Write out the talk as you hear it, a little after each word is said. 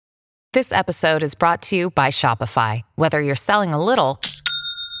This episode is brought to you by Shopify. Whether you're selling a little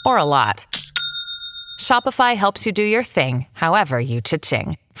or a lot, Shopify helps you do your thing, however you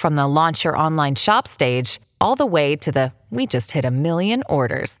cha-ching. From the launch your online shop stage, all the way to the we just hit 1 million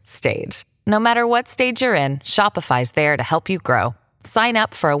orders stage. No matter what stage you're in, Shopify's there to help you grow. Sign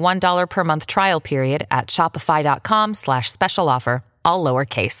up for a $1 per month trial period at shopify.com/special offer, all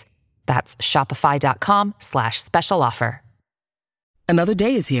lowercase. That's shopify.com/special offer. Another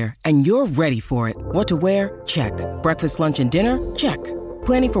day is here, and you're ready for it. What to wear? Check. Breakfast, lunch, and dinner? Check.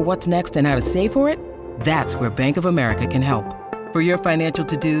 Planning for what's next and how to save for it? That's where Bank of America can help. For your financial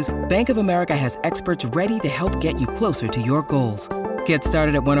to-dos, Bank of America has experts ready to help get you closer to your goals. Get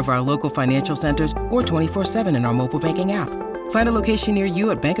started at one of our local financial centers or 24/7 in our mobile banking app. Find a location near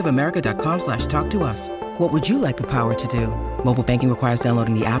you at bankofamerica.com/talktous. What would you like the power to do? Mobile banking requires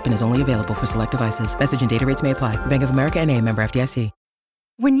downloading the app and is only available for select devices. Message and data rates may apply. Bank of America N.A., member FDIC.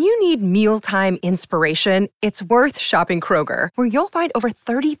 When you need mealtime inspiration, it's worth shopping Kroger, where you'll find over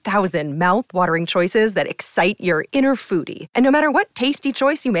 30,000 mouth-watering choices that excite your inner foodie. And no matter what tasty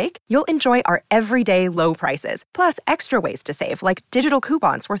choice you make, you'll enjoy our everyday low prices, plus extra ways to save, like digital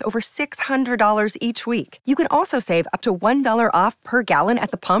coupons worth over $600 each week. You can also save up to $1 off per gallon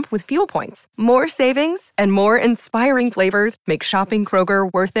at the pump with fuel points. More savings and more inspiring flavors make shopping Kroger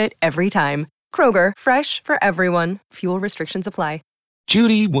worth it every time. Kroger, fresh for everyone. Fuel restrictions apply.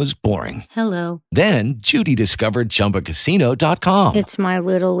 Judy was boring. Hello. Then Judy discovered ChumbaCasino.com. It's my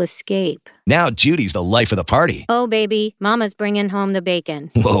little escape. Now Judy's the life of the party. Oh, baby, mama's bringing home the bacon.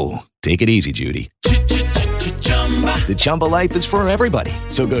 Whoa, take it easy, Judy. The Chumba life is for everybody.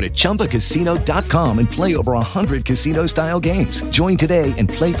 So go to ChumbaCasino.com and play over 100 casino-style games. Join today and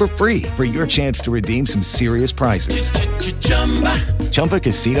play for free for your chance to redeem some serious prizes.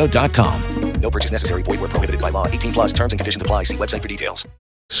 ChumbaCasino.com. No purchase necessary. Void where prohibited by law. 18 plus terms and conditions apply. See website for details.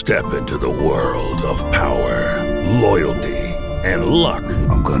 Step into the world of power, loyalty, and luck.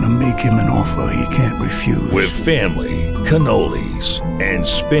 I'm gonna make him an offer he can't refuse. With family, cannolis, and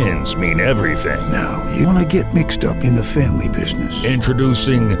spins mean everything. Now, you wanna get mixed up in the family business.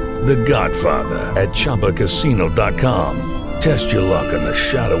 Introducing The Godfather at ChumbaCasino.com. Test your luck in the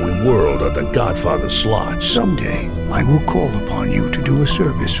shadowy world of The Godfather slot. Someday, I will call upon you to do a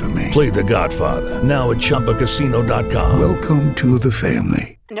service for me. Play The Godfather, now at ChumbaCasino.com. Welcome to the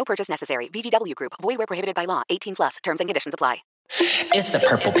family. No purchase necessary. VGW Group. Void where prohibited by law. 18 plus. Terms and conditions apply. It's the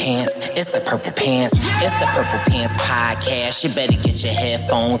Purple Pants. It's the Purple Pants. It's the Purple Pants podcast. You better get your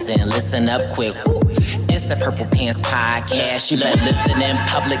headphones and listen up quick. Ooh. It's the Purple Pants podcast. You better listen in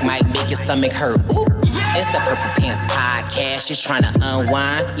public, might make your stomach hurt. Ooh. It's the Purple Pants podcast. You're trying to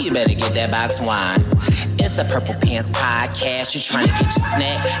unwind, you better get that box wine. It's the Purple Pants podcast. You're trying to get your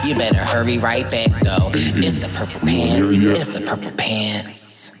snack, you better hurry right back though. It's the Purple Pants. It's the Purple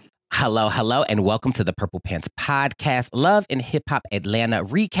Pants. Hello, and welcome to the Purple Pants Podcast, Love and Hip Hop Atlanta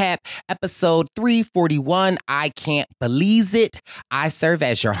Recap, episode 341, I Can't Belize It. I serve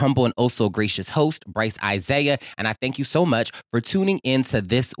as your humble and oh so gracious host, Bryce Isaiah, and I thank you so much for tuning in to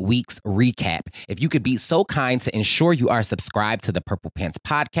this week's recap. If you could be so kind to ensure you are subscribed to the Purple Pants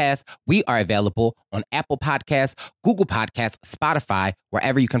Podcast, we are available on Apple Podcasts, Google Podcasts, Spotify,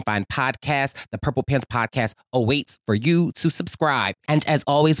 wherever you can find podcasts. The Purple Pants Podcast awaits for you to subscribe. And as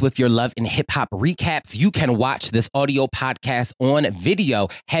always, with your love and hip hop recaps, you can watch this audio podcast on video.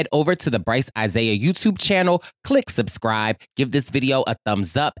 Head over to the Bryce Isaiah YouTube channel, click subscribe, give this video a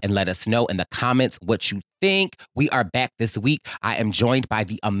thumbs up, and let us know in the comments what you think. We are back this week. I am joined by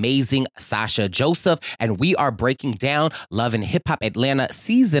the amazing Sasha Joseph, and we are breaking down Love and Hip Hop Atlanta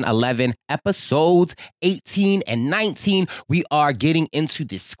Season 11, episodes 18 and 19. We are getting into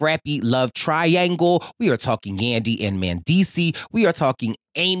this scrappy love triangle. We are talking Yandy and Mandisi. We are talking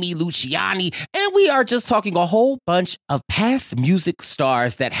Amy Luciani, and we are just talking a whole bunch of past music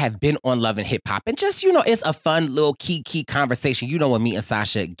stars that have been on Love and Hip Hop. And just, it's a fun little key conversation. When me and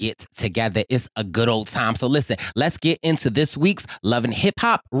Sasha get together, it's a good old time. So listen, let's get into this week's Love and Hip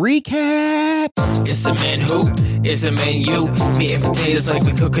Hop recap. It's a man who, it's a man you. Meat and potatoes like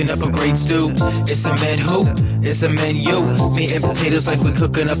we cooking up a great stew. It's a man who, it's a man you. Meat and potatoes like we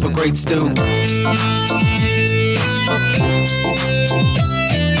cooking up a great stew.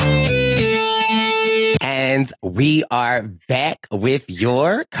 And we are back with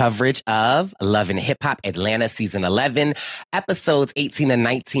your coverage of Love and Hip Hop Atlanta Season 11, episodes 18 and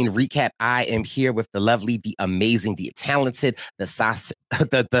 19 recap. I am here with the lovely, the amazing, the talented, the Sasa, to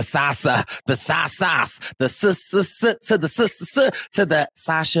the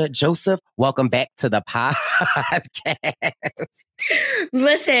Sasha Joseph. Welcome back to the podcast.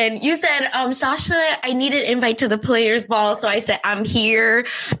 Listen, you said, Sasha, I need an invite to the Players Ball. So I said, I'm here.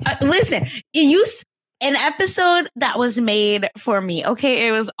 Listen, an episode that was made for me. Okay.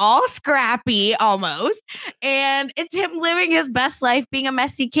 It was all scrappy almost. And it's him living his best life, being a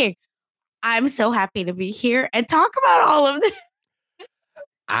messy king. I'm so happy to be here and talk about all of this.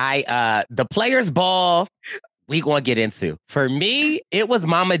 The Players Ball, we gonna get into. For me, it was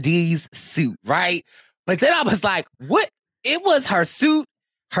Mama D's suit, right? But then I was like, what? It was her suit,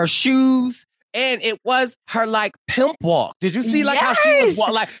 her shoes, and it was her like pimp walk. Did you see how she was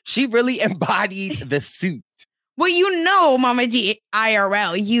like she really embodied the suit? Well, you know, Mama D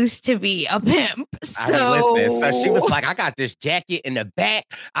IRL used to be a pimp. So she was like, I got this jacket in the back.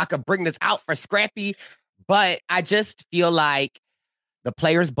 I could bring this out for Scrappy. But I just feel like the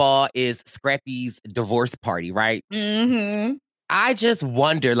Players Ball is Scrappy's divorce party, right? Mm-hmm. I just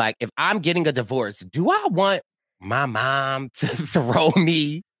wonder, like, if I'm getting a divorce, do I want my mom to throw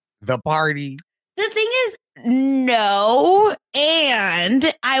me the party? The thing is, no.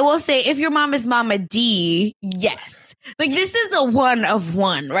 And I will say, if your mom is Mama D, yes. Like, this is a one of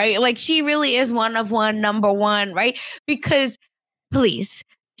one, right? Like, she really is one of one, number one, right? Because, please,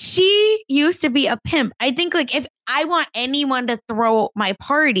 she used to be a pimp. I think, like, if I want anyone to throw my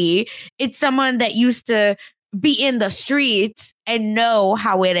party, it's someone that used to be in the streets and know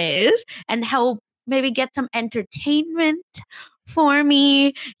how it is and help maybe get some entertainment for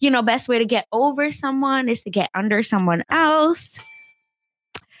me. You know, best way to get over someone is to get under someone else.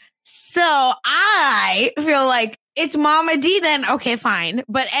 So I feel like it's Mama D then. Okay, fine.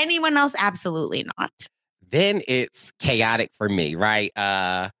 But anyone else, absolutely not. Then it's chaotic for me, right?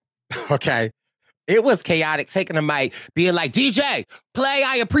 Okay. It was chaotic taking the mic, being like, DJ, play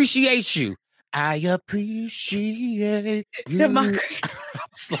I Appreciate You. I appreciate you. Democracy. I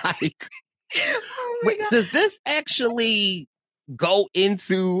was like, wait, does this actually go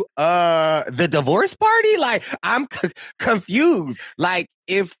into the divorce party? Like, I'm confused. Like,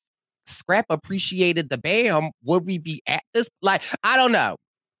 if Scrap appreciated the BAM, would we be at this? Like, I don't know.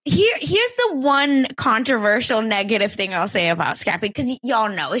 Here's the one controversial negative thing I'll say about Scrappy, because y'all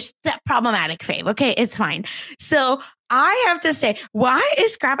know it's that problematic fave. Okay, it's fine. So I have to say, why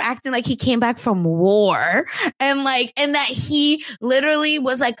is Scrap acting like he came back from war and that he literally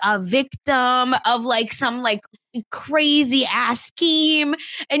was like a victim of like some like crazy ass scheme,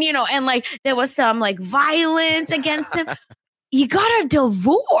 and and like there was some like violence against him. You got a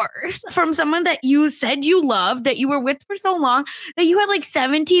divorce from someone that you said you loved, that you were with for so long, that you had like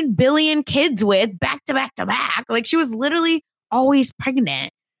 17 billion kids with back to back to back. Like, she was literally always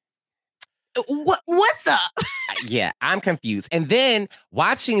pregnant. What's up? Yeah, I'm confused. And then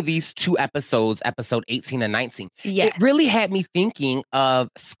watching these two episodes, episode 18 and 19, it really had me thinking of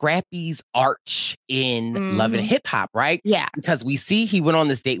Scrappy's arch in Love and Hip Hop, right? Yeah. Because we see he went on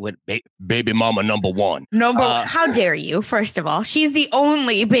this date with baby mama number one. How dare you, first of all? She's the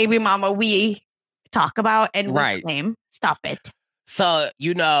only baby mama we talk about and we claim. Stop it. So,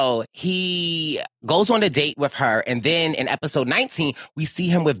 he goes on a date with her. And then in episode 19, we see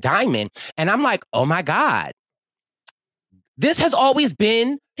him with Diamond. And I'm like, oh my God. This has always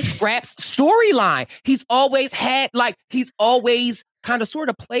been Scrap's storyline. He's always kind of sort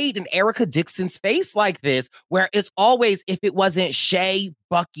of played in Erica Dixon's face like this, where it's always, if it wasn't Shay,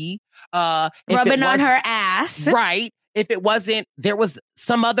 Bucky. Rubbing on her ass. Right. If it wasn't, there was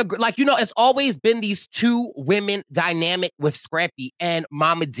some other, it's always been these two women dynamic with Scrappy and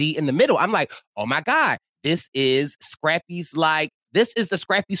Mama D in the middle. I'm like, oh my God, this is Scrappy's, this is the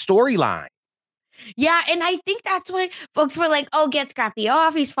Scrappy storyline. Yeah, and I think that's when folks were like, oh, get Scrappy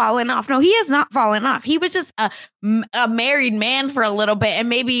off. He's fallen off. No, he has not fallen off. He was just a married man for a little bit and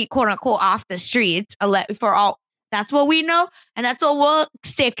maybe, quote unquote, off the streets for all. That's what we know. And that's what we'll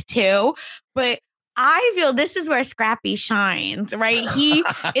stick to. But I feel this is where Scrappy shines, right? He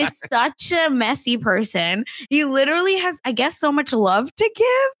is such a messy person. He literally has, I guess, so much love to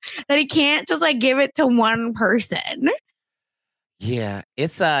give that he can't just give it to one person. Yeah,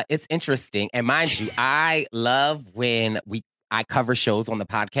 it's interesting. And mind you, I love when I cover shows on the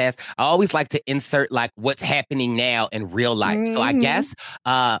podcast. I always like to insert what's happening now in real life. Mm-hmm. So I guess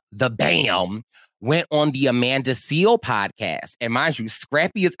the BAM went on the Amanda Seal podcast. And mind you,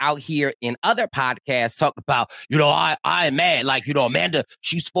 Scrappy is out here in other podcasts talking about, I am mad. Like, Amanda,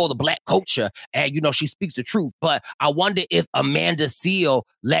 she's for the Black culture and, she speaks the truth. But I wonder if Amanda Seal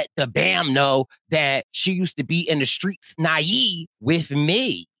let the BAM know that she used to be in the streets naive with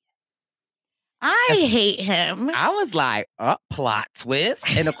me. I hate him. I was like, plot twist.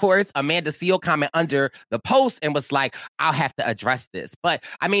 And of course, Amanda Seal comment under the post and was like, I'll have to address this. But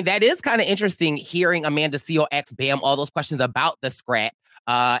I mean, that is kind of interesting hearing Amanda Seal ask Bam all those questions about the scrap.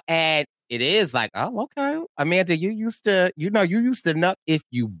 And it is like, oh, okay. Amanda, you used to nut if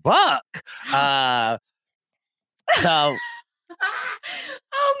you buck. So...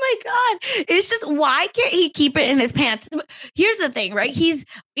 Oh my God. It's just, why can't he keep it in his pants? Here's the thing, right?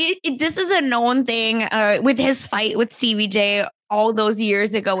 This is a known thing with his fight with Stevie J all those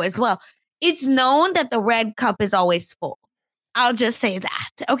years ago as well. It's known that the red cup is always full. I'll just say that.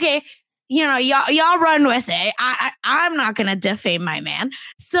 Okay. Y'all run with it. I'm not going to defame my man.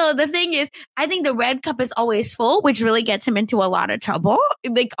 So the thing is, I think the red cup is always full, which really gets him into a lot of trouble,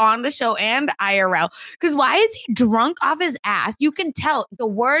 like on the show and IRL. Because why is he drunk off his ass? You can tell the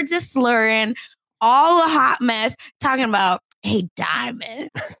words are slurring, all a hot mess, talking about, hey,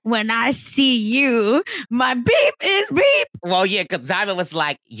 Diamond, when I see you, my beep is beep. Well, yeah, because Diamond was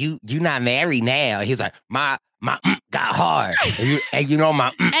like, you not married now. He's like, my got hard. And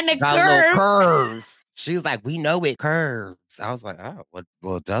my and it got little curves. She's like, we know it curves. I was like, oh,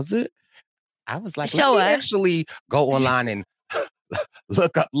 well, does it? I was like, let me actually go online and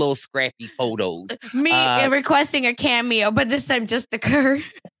look up little scrappy photos. Me requesting a cameo, but this time just the curve.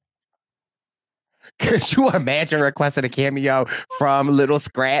 Could you imagine requesting a cameo from Little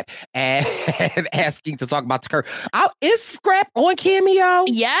Scrap and asking to talk about the curve? Is Scrap on Cameo?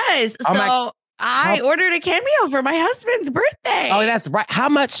 Yes. I ordered a cameo for my husband's birthday. Oh, that's right. How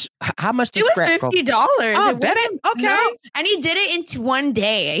much did Scrap go? It was $50. Oh, okay. No, and he did it in 1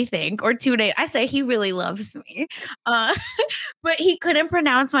 day, I think, or 2 days. I say he really loves me. But he couldn't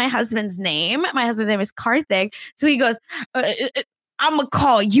pronounce my husband's name. My husband's name is Karthik. So he goes, I'm going to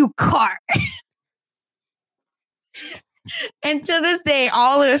call you Kart. And to this day,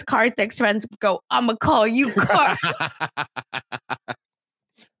 all of his Karthik's friends go, I'm going to call you Kart.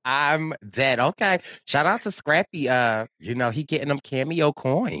 I'm dead. Okay. Shout out to Scrappy. He getting them cameo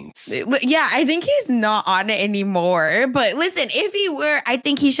coins. Yeah, I think he's not on it anymore. But listen, if he were, I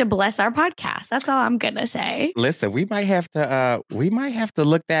think he should bless our podcast. That's all I'm gonna say. Listen, we might have to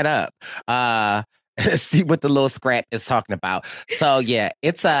look that up. See what the Little Scrap is talking about. So yeah,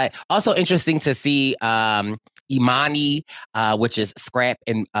 it's also interesting to see Imani, which is Scrap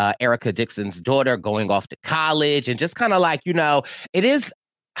and Erica Dixon's daughter, going off to college, and just kind of like, it is.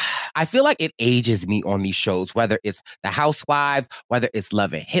 I feel like it ages me on these shows, whether it's The Housewives, whether it's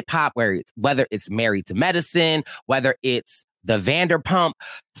Love and Hip Hop, whether it's Married to Medicine, whether it's the Vanderpump.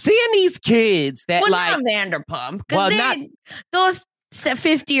 Seeing these kids that not Vanderpump. Those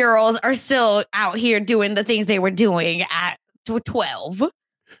 50-year-olds are still out here doing the things they were doing at 12.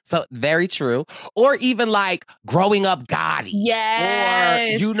 So very true. Or even like Growing Up Gotti.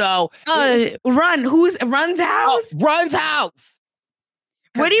 Yes. Or, Run's house? Oh, Run's house.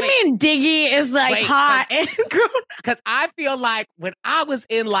 What do you mean Diggy is hot and grown? Because I feel like when I was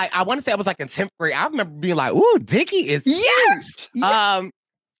in I want to say I was in 10th grade, I remember being like, ooh, Diggy is yes.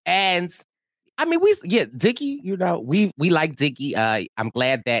 And I mean, Diggy, we like Diggy. I'm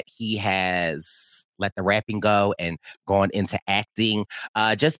glad that he has let the rapping go and gone into acting,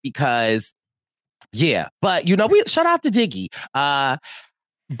 just because, yeah. But, we shout out to Diggy.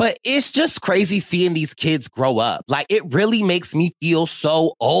 But it's just crazy seeing these kids grow up. Like, it really makes me feel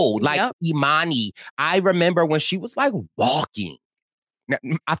so old. Like, yep. Imani, I remember when she was walking. Now,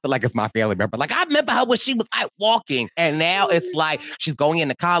 I feel like it's my family member. I remember her when she was walking. And now it's she's going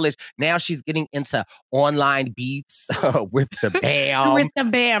into college. Now she's getting into online beats with the BAM. With the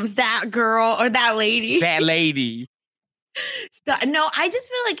BAMs, that girl or that lady. That lady. No, I just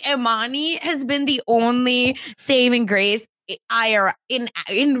feel like Imani has been the only saving grace in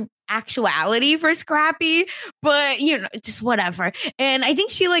actuality for Scrappy, but just whatever. And I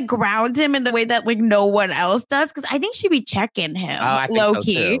think she grounds him in the way that no one else does, because I think she'd be checking him low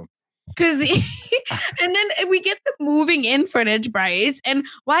key. Because and then we get the moving in footage, Bryce. And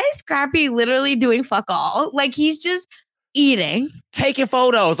why is Scrappy literally doing fuck all? He's just eating, taking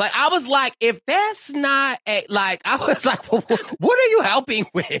photos. I was like, if that's not I was like, well, what are you helping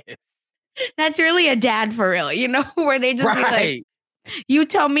with? That's really a dad for real, where they just be you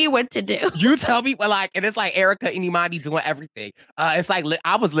tell me what to do. You tell me, and it's Erica and Imani doing everything. It's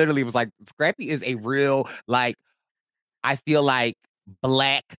I was literally Scrappy is a real, I feel like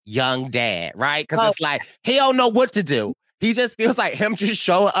Black young dad, right? Because it's like, he don't know what to do. He just feels like him just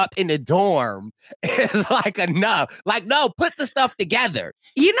showing up in the dorm is like enough. Like, no, put the stuff together.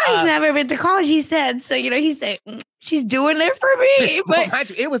 He's never been to college, he said. So, he said, she's doing it for me. But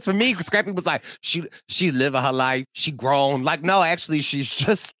it was for me. Scrappy was like, she living her life. She grown. Like, no, actually, she's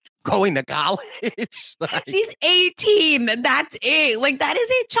just going to college. Like, she's 18. That's it. Like, that is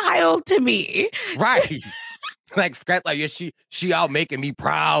a child to me. Right. Like, Scrap, like, yeah, she out making me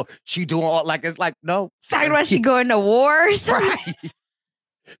proud. She doing all, like, it's like, no. Talking about she going to war or something. Right.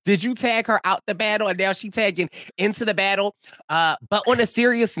 Did you tag her out the battle and now she tagging into the battle? But on a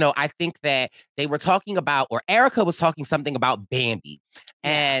serious note, I think that they were talking about, or Erica was talking something about Bambi.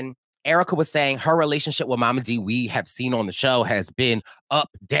 And Erica was saying her relationship with Mama D, we have seen on the show, has been up,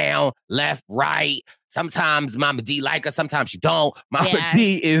 down, left, right. Sometimes Mama D like her, sometimes she don't. Mama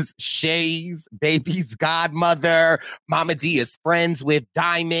D is Shay's baby's godmother. Mama D is friends with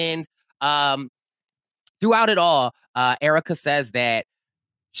Diamond. Throughout it all, Erica says that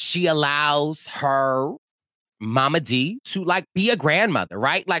she allows her Mama D to like be a grandmother,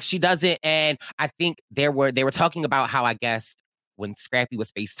 right? Like she doesn't. And I think they were talking about how, I guess, when Scrappy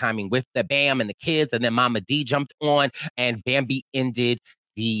was FaceTiming with the Bam and the kids, and then Mama D jumped on and Bambi ended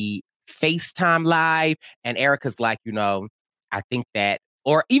the FaceTime live. And Erica's like, I think that,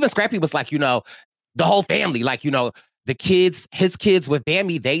 or even Scrappy was like, the whole family, like, the kids, his kids with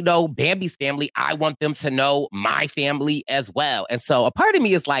Bambi, they know Bambi's family. I want them to know my family as well. And so a part of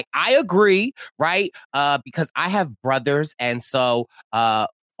me is like, I agree, right? Because I have brothers. And so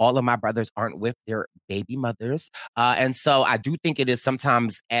all of my brothers aren't with their baby mothers. And so I do think it is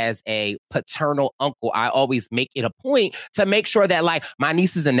sometimes, as a paternal uncle, I always make it a point to make sure that like my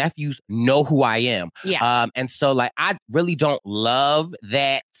nieces and nephews know who I am. Yeah. And so like, I really don't love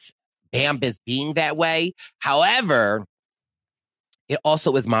that Bam is being that way. However, it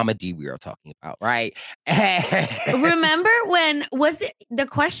also is Mama D we are talking about, right? Remember when, the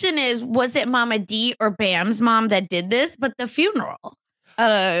question is, was it Mama D or Bam's mom that did this? But the funeral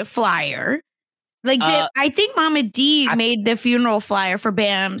flyer, like, I think Mama D made the funeral flyer for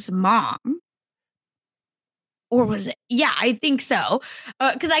Bam's mom. Or was it? Yeah, I think so.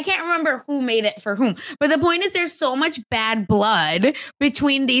 Because I can't remember who made it for whom. But the point is, there's so much bad blood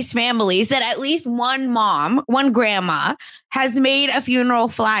between these families that at least one grandma, has made a funeral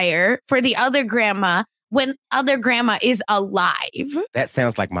flyer for the other grandma when other grandma is alive. That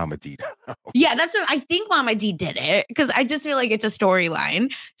sounds like Mama D. Yeah, that's what I think. Mama D did it because I just feel like it's a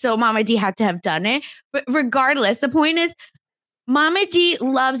storyline. So Mama D had to have done it. But regardless, the point is, Mama D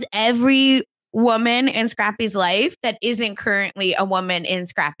loves every woman in Scrappy's life that isn't currently a woman in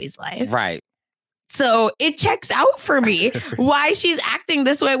Scrappy's life. Right. So it checks out for me why she's acting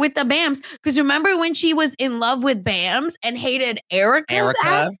this way with the Bams. Because remember when she was in love with Bams and hated Erica's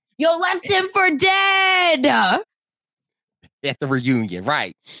ass? You left him for dead. At the reunion,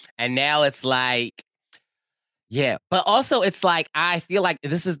 right. And now it's like, yeah. But also it's like, I feel like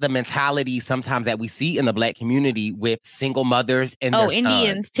this is the mentality sometimes that we see in the Black community with single mothers and their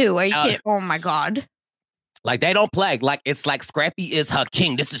Indians sons. too. Are you kidding? Oh my God. Like they don't play. Like it's like Scrappy is her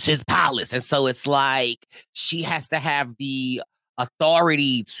king. This is his palace. And so it's like she has to have the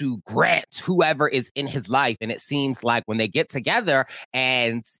authority to grant whoever is in his life. And it seems like when they get together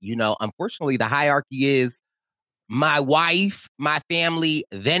and, unfortunately the hierarchy is my wife, my family,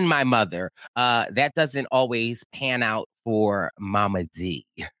 then my mother. That doesn't always pan out for Mama D.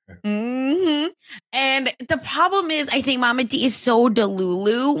 Mm-hmm. And the problem is, I think Mama D is so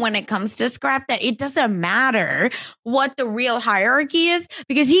delulu when it comes to Scrap that it doesn't matter what the real hierarchy is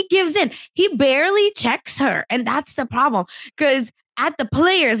because he gives in. He barely checks her. And that's the problem. Because at the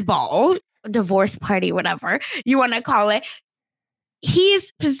players' ball, divorce party, whatever you want to call it,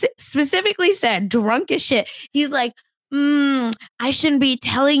 he's specifically said, drunk as shit. He's like, I shouldn't be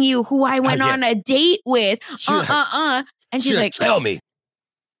telling you who I went on a date with. And she's like, tell me.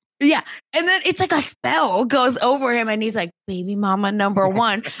 Yeah. And then it's like a spell goes over him and he's like, baby mama number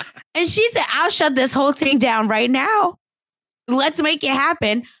one. And she said, I'll shut this whole thing down right now. Let's make it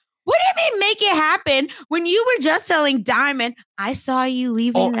happen. What do you mean make it happen when you were just telling Diamond, I saw you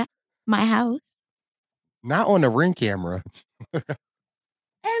leaving my house? Not on the Ring camera.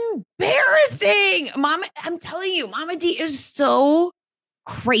 Embarrassing. Mama, I'm telling you, Mama D is so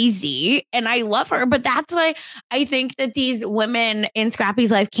crazy and I love her, but that's why I think that these women in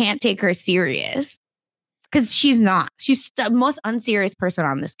Scrappy's life can't take her serious because she's not. She's the most unserious person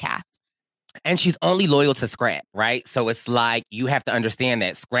on this cast. And she's only loyal to Scrap, right? So it's like you have to understand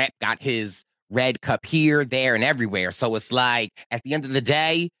that Scrap got his red cup here, there, and everywhere. So it's like at the end of the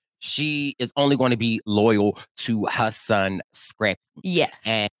day, she is only going to be loyal to her son, Scrappy. Yes.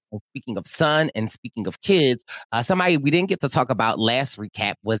 And speaking of son and speaking of kids, somebody we didn't get to talk about last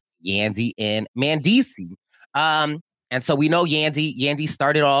recap was Yandy and Mandisi. And so we know Yandy. Yandy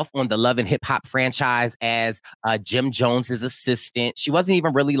started off on the Love and Hip Hop franchise as Jim Jones's assistant. She wasn't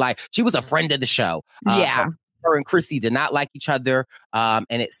even really she was a friend of the show. Her and Chrissy did not like each other. And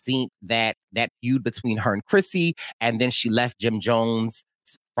it seemed that feud between her and Chrissy, and then she left Jim Jones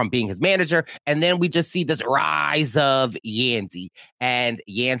from being his manager. And then we just see this rise of Yandy. And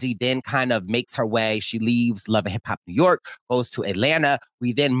Yandy then kind of makes her way. She leaves Love and Hip Hop New York, goes to Atlanta.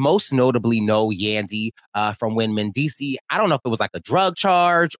 We then most notably know Yandy from when Mendici, I don't know if it was like a drug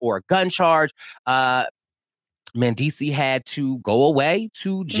charge or a gun charge, Mendici had to go away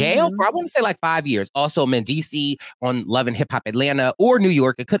to jail for, I want to say 5 years. Also, Mendici on Love and Hip Hop Atlanta or New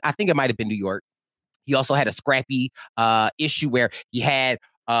York. I think it might have been New York. He also had a Scrappy issue where he had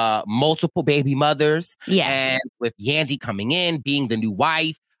multiple baby mothers. Yes. And with Yandy coming in, being the new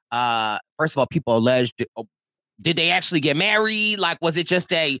wife, first of all, people alleged, did they actually get married? Was it just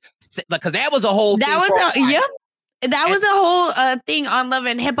because that was a whole thing. That was a whole thing on Love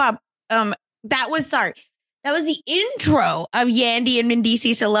and Hip Hop. That was the intro of Yandy and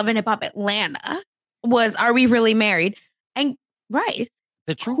Mendici to Love and Hip Hop Atlanta. Was Are We Really Married? And Bryce,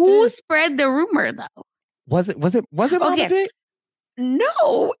 the truth who is, spread the rumor though? Was it Mama Dick?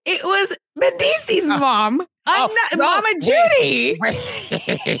 No, it was Mendici's mom. Mama Judy.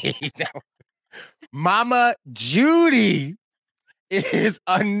 Wait. No. Mama Judy is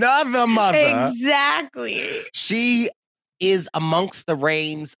another mother. Exactly. She is amongst the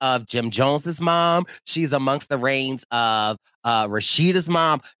reigns of Jim Jones's mom. She's amongst the reigns of Rashida's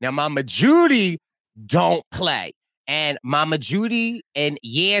mom. Now, Mama Judy don't play. And Mama Judy and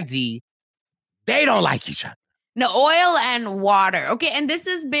Yandy, they don't like each other. No, oil and water. Okay, and this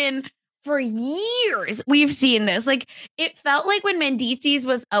has been for years. We've seen this. It felt like when Mendici's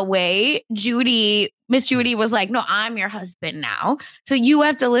was away, Miss Judy was like, no, I'm your husband now. So you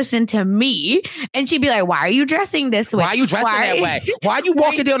have to listen to me. And she'd be like, why are you dressing this way? Why are you dressing that way? Why are you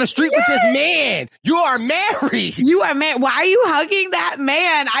walking down the street with this man? You are married. You are married. Why are you hugging that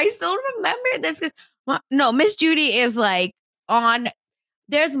man? I still remember this because no, Miss Judy is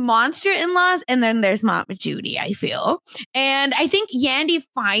there's monster in-laws and then there's Mama Judy, I feel. And I think Yandy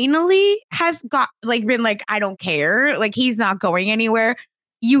finally has been I don't care. He's not going anywhere.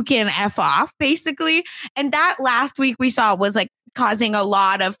 You can F off, basically. And that last week we saw was causing a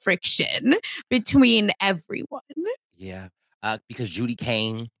lot of friction between everyone. Yeah. Because Judy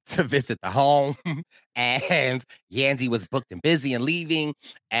came to visit the home and Yandy was booked and busy and leaving.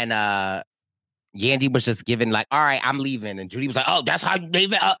 And Yandy was just given all right, I'm leaving. And Judy was like, oh, that's how you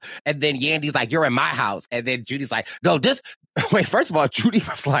leave it up. And then Yandy's like, you're in my house. And then Judy's like, no, first of all, Judy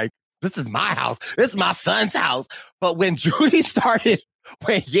was like, this is my house. This is my son's house. But when Yandy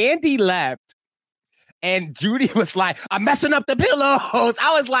left and Judy was like, I'm messing up the pillows.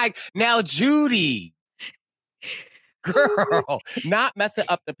 I was like, now Judy, girl, not messing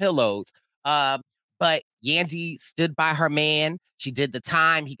up the pillows. But Yandy stood by her man. She did the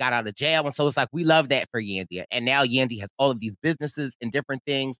time. He got out of jail. And so it's we love that for Yandy. And now Yandy has all of these businesses and different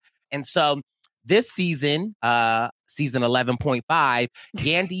things. And so this season, season 11.5,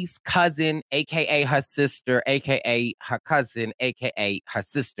 Yandy's cousin, a.k.a. her sister, a.k.a. her cousin, a.k.a. her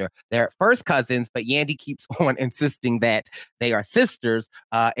sister. They're first cousins, but Yandy keeps on insisting that they are sisters.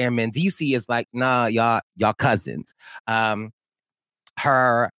 And Mendici is like, nah, y'all cousins.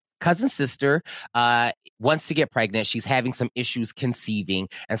 Her cousin sister wants to get pregnant. She's having some issues conceiving.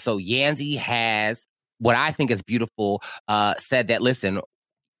 And so Yandy has, what I think is beautiful, said that, listen,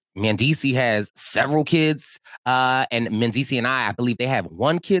 Mendici has several kids, and Mendici and I believe they have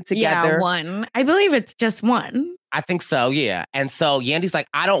one kid together. Yeah, one. I believe it's just one. I think so, yeah. And so Yandy's like,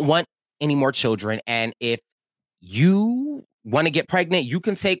 I don't want any more children. And if you want to get pregnant, you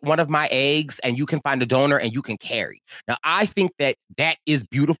can take one of my eggs and you can find a donor and you can carry. Now, I think that is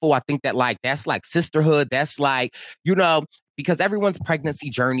beautiful. I think that that's sisterhood. That's because everyone's pregnancy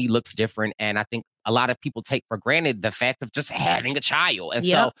journey looks different. And I think a lot of people take for granted the fact of just having a child. And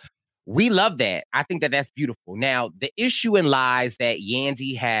so we love that. I think that that's beautiful. Now, the issue lies that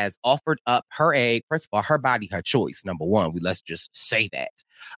Yandy has offered up her egg. First of all, her body, her choice. Number one, let's just say that.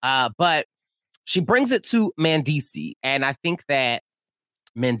 But she brings it to Mendici. And I think that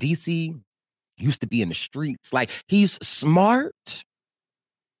Mendici used to be in the streets. He's smart,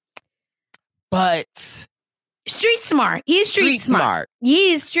 but street smart. He's street smart.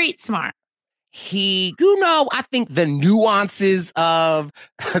 He's street smart. I think the nuances of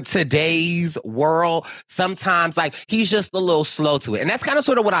today's world, sometimes like he's just a little slow to it. And that's kind of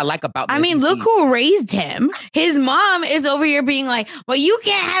sort of what I like about I mean, look who raised him. His mom is over here being like, well, you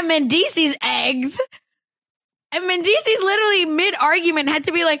can't have Mendice's eggs. And Mendice's literally mid-argument had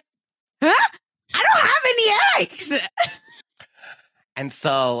to be like, huh? I don't have any eggs. And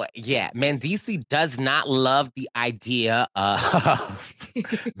so, yeah, Mendice does not love the idea of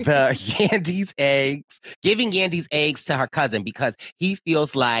the Yandy's eggs, giving Yandy's eggs to her cousin because he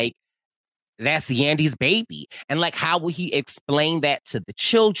feels like that's Yandy's baby. And like, how will he explain that to the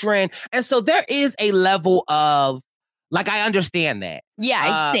children? And so there is a level of, like, I understand that.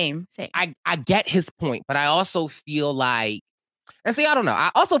 Yeah, same. I get his point, but I also feel like, and see, I don't know.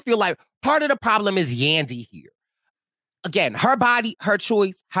 I also feel like part of the problem is Yandy here. Again, her body, her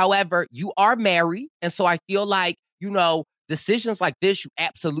choice. However, you are married. And so I feel like, decisions like this, you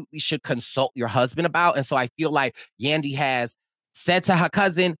absolutely should consult your husband about. And so I feel like Yandy has said to her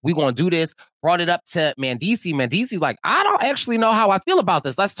cousin, we're going to do this, brought it up to Mendice. Mendice's like, I don't actually know how I feel about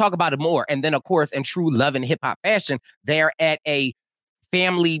this. Let's talk about it more. And then, of course, in true love and hip hop fashion, they're at a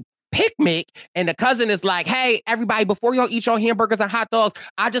family picnic, and the cousin is like, hey, everybody, before y'all eat your hamburgers and hot dogs,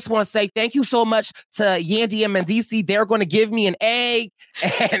 I just want to say thank you so much to Yandy and Mendice. They're going to give me an egg.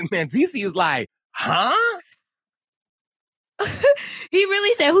 And Mendice is like, huh? He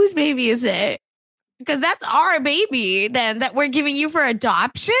really said, whose baby is it? Because that's our baby then that we're giving you for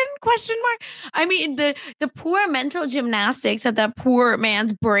adoption? ? I mean, the poor mental gymnastics that that poor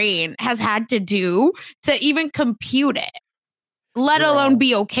man's brain has had to do to even compute it, let alone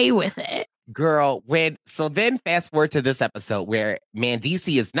be okay with it. Girl, so then fast forward to this episode where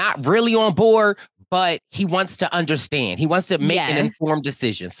Mendice is not really on board, but he wants to understand. He wants to make an informed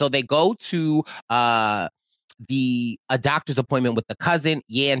decision. So they go to a doctor's appointment with the cousin,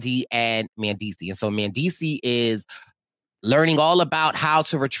 Yandy, and Mendice. And so Mendice is learning all about how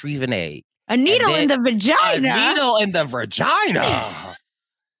to retrieve an egg. A needle in the vagina. A needle in the vagina.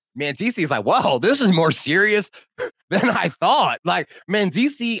 Mendice is like, whoa, this is more serious than I thought. Like,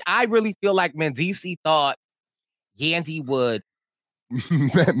 Mendice, I really feel like Mendice thought Yandy would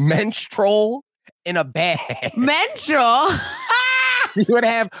menstrual in a bag. Menstrual? You would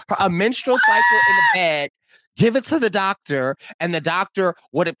have a menstrual cycle in a bag, give it to the doctor, and the doctor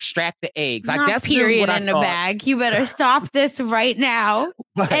would extract the eggs. Not like, that's period really in a bag. You better stop this right now.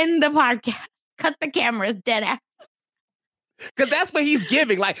 End the podcast. Cut the cameras, dead ass. Because that's what he's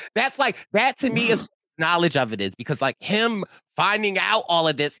giving. That to me is knowledge of it is. Because him finding out all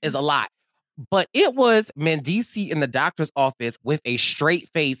of this is a lot. But it was Mendice in the doctor's office with a straight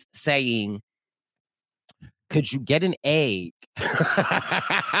face saying, could you get an egg?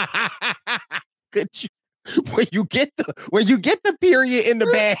 Could you, when you get the period in the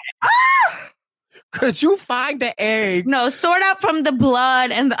bag, could you find the egg? No, sort out from the blood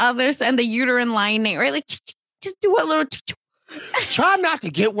and the others and the uterine lining, right? Like, just do a little. Try not to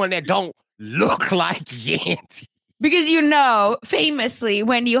get one that don't look like Yandy. Because famously,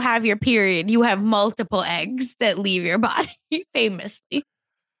 when you have your period, you have multiple eggs that leave your body, famously.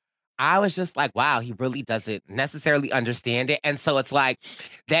 I was just like, wow, he really doesn't necessarily understand it. And so it's like,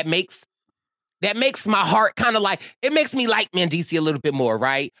 that makes my heart kind of like, it makes me like Mendice a little bit more,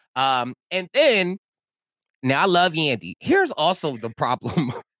 right? And then, now I love Yandy. Here's also the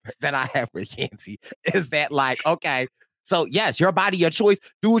problem that I have with Yandy is that okay, so yes, your body, your choice,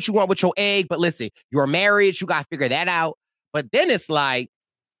 do what you want with your egg, but listen, you're married, you got to figure that out. But then it's like,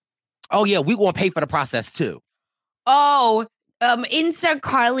 oh yeah, we going to pay for the process too. Oh, insert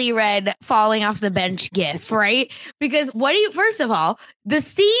Carly Red falling off the bench gif, right? Because first of all, the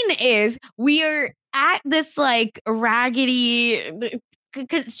scene is we are at this raggedy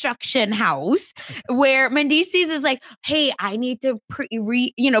construction house where Mendice is like, hey, I need to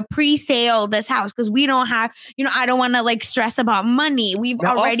pre-sale this house because we don't have, I don't want to stress about money. We've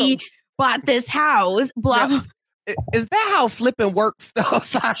already bought this house. Blah. Now, is that how flipping works though,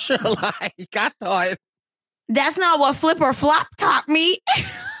 Sasha? I thought that's not what flip or flop taught me.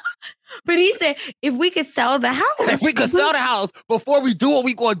 But he said, if we could sell the house. If we could sell the house before we do what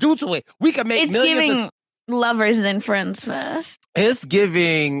we going to do to it, we could make millions. Giving lovers and friends first. It's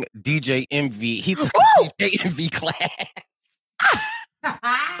giving DJ Envy. He took DJ Envy class. Oh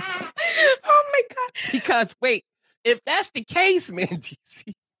my God. Because wait, if that's the case,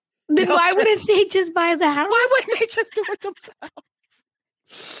 Mendice, then why wouldn't they just buy the house? Why wouldn't they just do it themselves?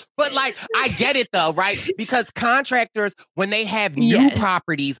 But I get it though, right? Because contractors, when they have new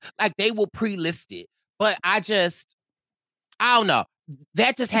properties, they will pre-list it. But I don't know.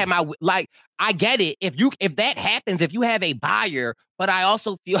 That just had my, I get it. If that happens, if you have a buyer, but I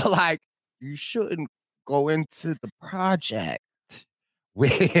also feel like you shouldn't go into the project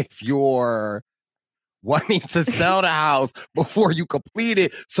with your wanting to sell the house before you complete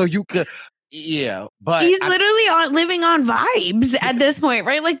it so you could. Yeah, but he's literally living on vibes at this point,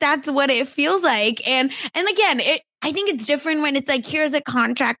 right? Like that's what it feels like. And again, I think it's different when it's like, here's a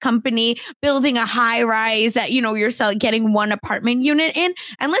contract company building a high rise that, you're getting one apartment unit in.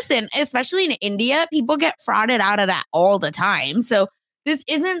 And listen, especially in India, people get frauded out of that all the time. So this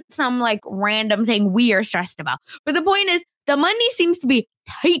isn't some like random thing we are stressed about. But the point is, the money seems to be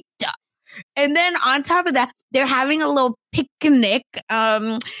tight up. And then on top of that, they're having a little picnic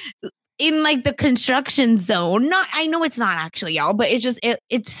in like the construction zone. I know it's not actually, y'all, but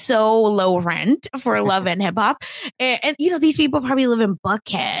it's so low rent for Love and Hip Hop. And these people probably live in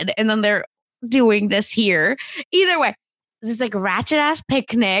Buckhead and then they're doing this here. Either way, this is like a ratchet ass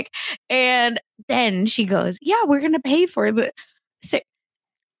picnic. And then she goes, yeah, we're going to pay for the. So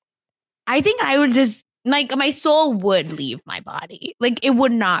I think I would just like my soul would leave my body. Like it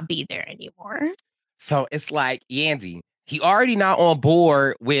would not be there anymore. So it's like Yandy, he already not on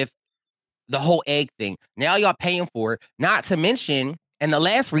board with the whole egg thing. Now y'all paying for it. Not to mention, in the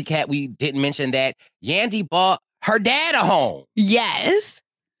last recap, we didn't mention that Yandy bought her dad a home. Yes.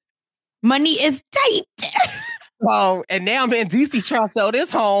 Money is tight. So, and now Mendeece's trying to sell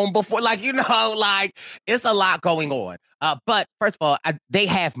this home before, it's a lot going on. But first of all, they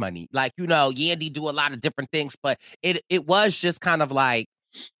have money. Yandy do a lot of different things, but it was just kind of like,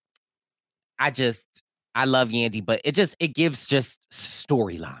 I love Yandy, but it gives just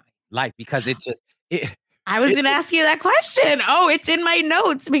storyline. Because I was going to ask you that question. Oh, it's in my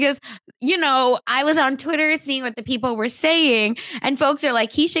notes because, I was on Twitter seeing what the people were saying and folks are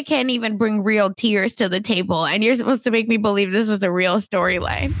like, Keisha can't even bring real tears to the table. And you're supposed to make me believe this is a real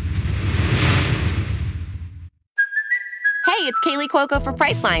storyline. Hey, it's Kaylee Cuoco for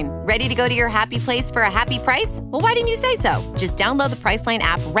Priceline. Ready to go to your happy place for a happy price? Well, why didn't you say so? Just download the Priceline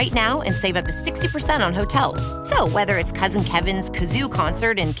app right now and save up to 60% on hotels. So whether it's Cousin Kevin's Kazoo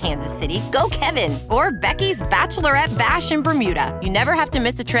Concert in Kansas City, go Kevin, or Becky's Bachelorette Bash in Bermuda, you never have to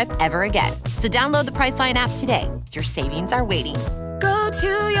miss a trip ever again. So download the Priceline app today. Your savings are waiting. Go to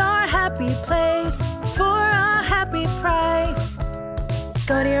your happy place for a happy price.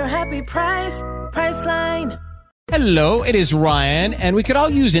 Go to your happy price, Priceline. Hello, it is Ryan, and we could all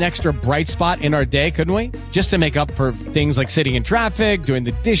use an extra bright spot in our day, couldn't we? Just to make up for things like sitting in traffic, doing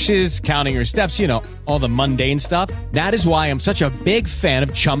the dishes, counting your steps, all the mundane stuff. That is why I'm such a big fan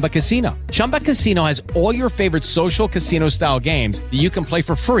of Chumba Casino. Chumba Casino has all your favorite social casino-style games that you can play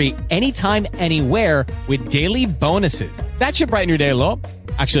for free anytime, anywhere with daily bonuses. That should brighten your day a little.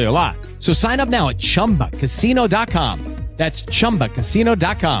 Actually, a lot. So sign up now at ChumbaCasino.com. That's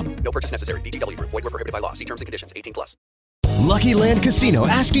ChumbaCasino.com. No purchase necessary. VGW Group. Void where prohibited by law. See terms and conditions. 18+. Lucky Land Casino,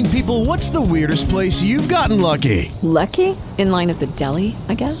 asking people, what's the weirdest place you've gotten lucky? Lucky? In line at the deli,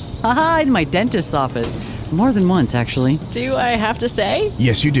 I guess? Aha, in my dentist's office. More than once, actually. Do I have to say?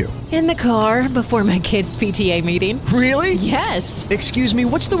 Yes, you do. In the car before my kids' PTA meeting. Really? Yes. Excuse me,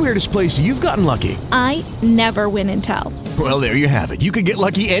 what's the weirdest place you've gotten lucky? I never win and tell. Well, there you have it. You can get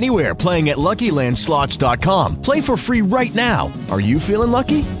lucky anywhere, playing at LuckyLandSlots.com. Play for free right now. Are you feeling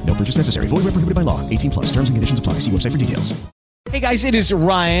lucky? No purchase necessary. Void where prohibited by law. 18+. Terms and conditions apply. See website for details. Hey guys, it is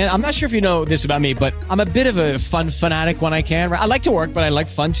Ryan. I'm not sure if you know this about me, but I'm a bit of a fun fanatic when I can. I like to work, but I like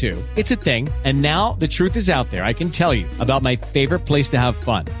fun too. It's a thing. And now the truth is out there. I can tell you about my favorite place to have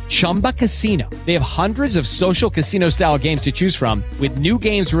fun. Chumba Casino. They have hundreds of social casino style games to choose from with new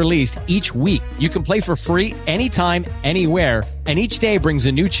games released each week. You can play for free anytime, anywhere. And each day brings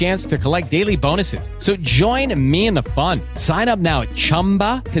a new chance to collect daily bonuses. So join me in the fun. Sign up now at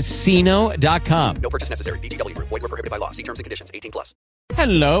ChumbaCasino.com. No purchase necessary. VGW Group. Void where prohibited by law. See terms and conditions. 18+.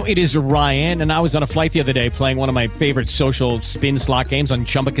 Hello, it is Ryan, and I was on a flight the other day playing one of my favorite social spin slot games on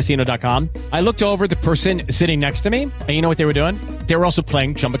ChumbaCasino.com. I looked over at the person sitting next to me, and you know what they were doing? They were also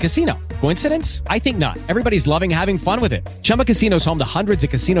playing Chumba Casino. Coincidence? I think not. Everybody's loving having fun with it. Chumba Casino is home to hundreds of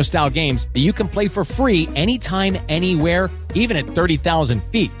casino-style games that you can play for free anytime, anywhere, even at 30,000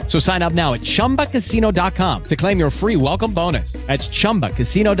 feet. So sign up now at ChumbaCasino.com to claim your free welcome bonus. That's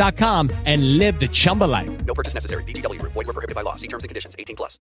ChumbaCasino.com and live the Chumba life. No purchase necessary. VGW Group. Void where prohibited by law. See terms and conditions.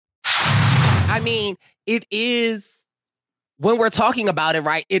 18+. I mean, it is, when we're talking about it,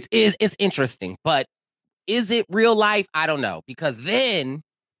 right, it's interesting, but is it real life? I don't know, because then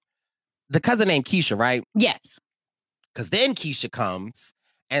the cousin named Keisha, right? Yes. Because then Keisha comes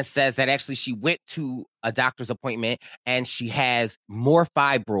and says that actually she went to a doctor's appointment and she has more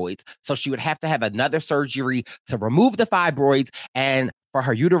fibroids. So she would have to have another surgery to remove the fibroids and for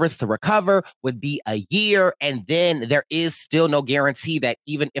her uterus to recover would be a year. And then there is still no guarantee that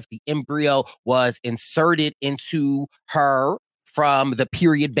even if the embryo was inserted into her from the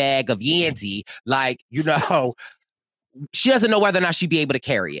period bag of Yandy, like, you know, she doesn't know whether or not she'd be able to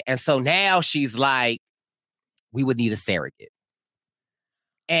carry it. And so now she's like, we would need a surrogate.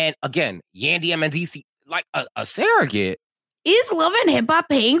 And again, Yandy and Mendici, like a surrogate. Is Love and Hip Hop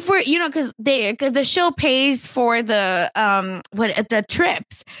paying for it? You know, because the show pays for the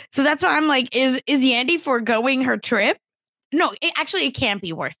trips. So that's why I'm like, is Yandy foregoing her trip? No, it can't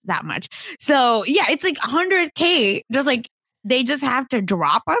be worth that much. So yeah, it's like $100K. Just like they just have to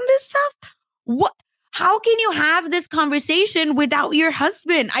drop on this stuff. What? How can you have this conversation without your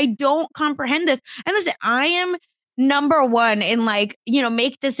husband? I don't comprehend this. And listen, I am number one in like, you know,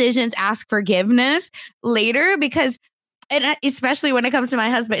 make decisions, ask forgiveness later because, and especially when it comes to my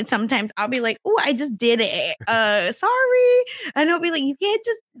husband, sometimes I'll be like, oh, I just did it. Sorry. And he'll be like, you can't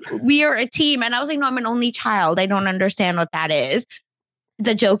just, we are a team. And I was like, no, I'm an only child. I don't understand what that is.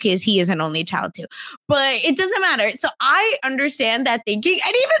 The joke is he is an only child too, but it doesn't matter. So I understand that thinking.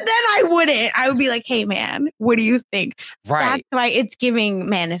 And even then I wouldn't. I would be like, hey man, what do you think? Right. That's why it's giving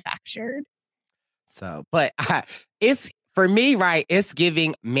manufactured. So, but it's for me, right? It's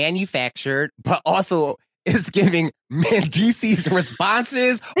giving manufactured, but also it's giving Mendici's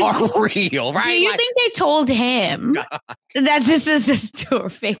responses are real, right? Do you think they told him that this is just a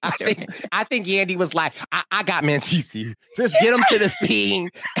fake story? I think Yandy was like, I got Mendici. Just get him to the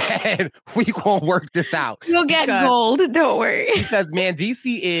scene and we gonna work this out. You'll get gold. Don't worry. Because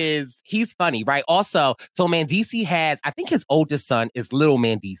Mendici he's funny, right? Also, so Mendici has, I think his oldest son is Little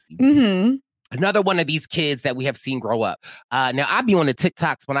Mendici. Mm-hmm. Another one of these kids that we have seen grow up. Now, I be on the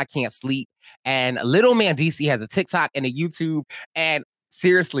TikToks when I can't sleep. And Little Mendici has a TikTok and a YouTube. And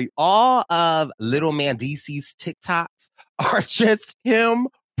seriously, all of Little Mendici's TikToks are just him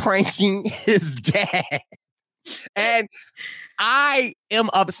pranking his dad. And I am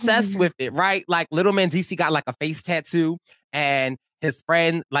obsessed with it, right? Like Little Mendici got like a face tattoo. And his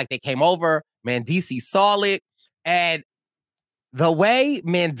friend, like they came over. Mendici saw it. And the way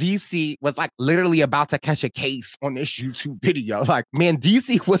Mendici was like literally about to catch a case on this YouTube video, like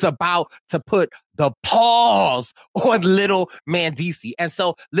Mendici was about to put the pause on Little Mendici. And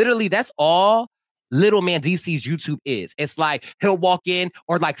so literally that's all Little Mendici's YouTube is. It's like he'll walk in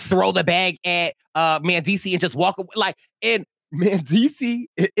or like throw the bag at Mendici and just walk away. Like, and Mendici,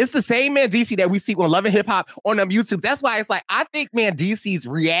 it's the same Mendici that we see on Love and Hip Hop on YouTube. That's why it's like, I think Mendici's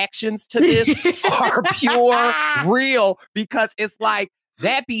reactions to this are pure real because it's like,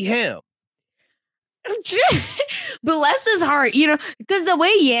 that be him. Bless his heart, you know, because the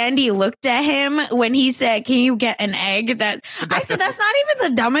way Yandy looked at him when he said, can you get an egg? I said, that's not even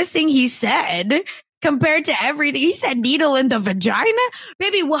the dumbest thing he said. Compared to everything, he said needle in the vagina.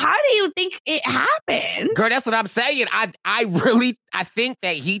 Baby, well, how do you think it happened? Girl, that's what I'm saying. I think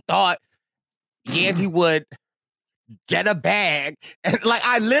that he thought Yandy would get a bag. And like,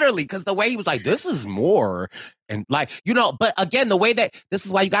 I literally, because the way he was like, this is more. And like, you know, but again, the way that, this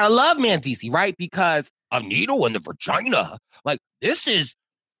is why you gotta love Mendici, right? Because a needle in the vagina, like, this is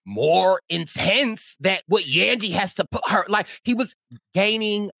more intense than what Yandy has to put her, like, he was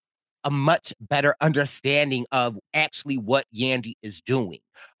gaining a much better understanding of actually what Yandy is doing.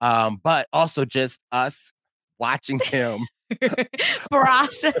 But also just us watching him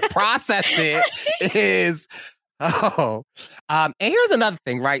process it is, and here's another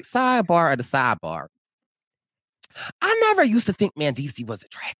thing, right? Sidebar of the sidebar. I never used to think Mendici was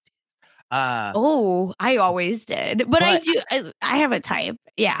attractive. I always did. But I do, I have a type.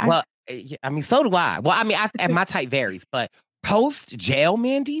 Yeah. Well, I mean, so do I. Well, I mean, and my type varies, but post jail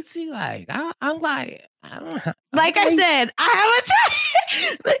Mendici, like I'm like, I don't know. Like I said, I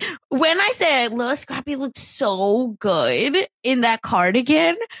have a type. When I said Lil Scrappy looked so good in that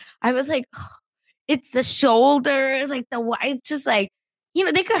cardigan, I was like, oh, it's the shoulders, like it's just like, you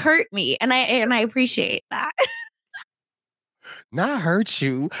know, they could hurt me, and I appreciate that. Not hurt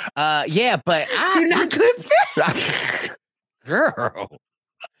you, yeah, but you're not good, girl.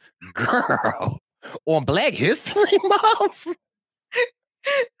 On Black History Month?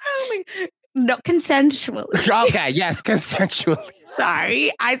 No, consensually. Okay, yes, consensually.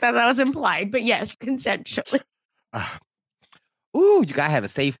 Sorry, I thought that was implied, but yes, consensually. You gotta have a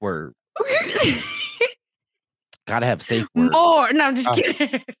safe word. Gotta have a safe word. Or, no, I'm just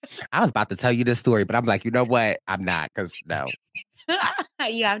kidding. I was about to tell you this story, but I'm like, you know what? I'm not, because no.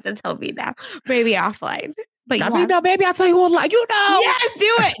 You have to tell me now. Maybe offline. But baby, I'll tell you online. You know. Yes,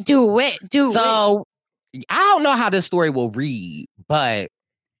 do it. Do it. So, I don't know how this story will read, but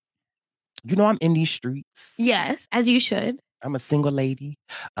you know, I'm in these streets. Yes, as you should. I'm a single lady.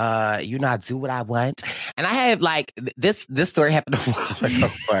 I do what I want. And I have like this story happened a while ago,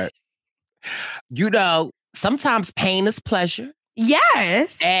 but sometimes pain is pleasure.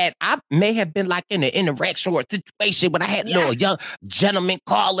 Yes. And I may have been like in an interaction or a situation when I had a little young gentleman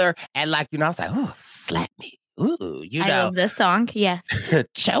caller and I was like, oh, slap me. Ooh, I love this song. Yes.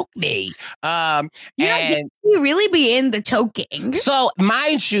 Choke me. You really be in the choking. So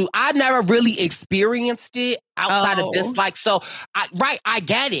mind you, I never really experienced it outside of this. I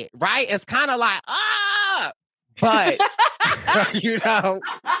get it, right? It's kind of like, but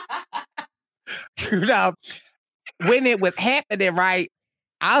when it was happening, right?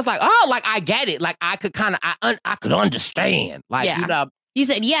 I was like, oh, like I get it. Like I could I could understand. You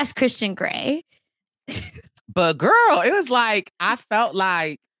said yes, Christian Grey. But girl, it was like I felt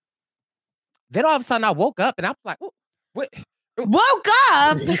like. Then all of a sudden I woke up and I was like, what? Woke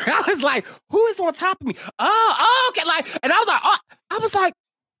up? I was like, who is on top of me? Oh, okay. And I was like, I was like,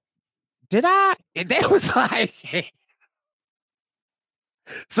 did I? And they was like,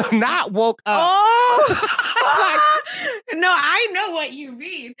 so not woke up. Oh, no, I know what you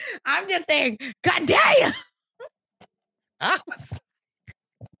mean. I'm just saying, God damn. I was,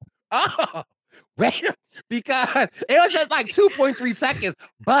 wait, because it was just like 2.3 seconds,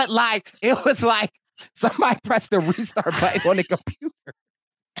 but it was like somebody pressed the restart button on the computer.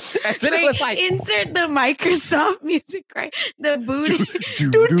 And then it was like, insert the Microsoft music, right? The booty.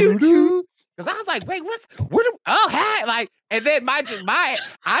 Because I was like, wait, hey, and then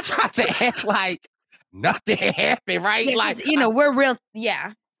I tried to act like nothing happened, right? Yeah, we're real.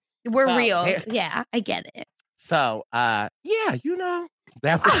 Yeah. We're real. Yeah, I get it. So, that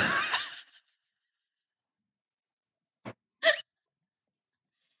was...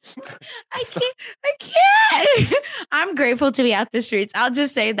 I can't. I'm grateful to be out the streets. I'll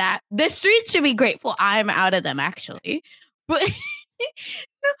just say that. The streets should be grateful I'm out of them, actually. But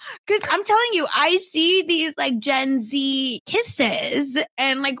because I'm telling you, I see these Gen Z kisses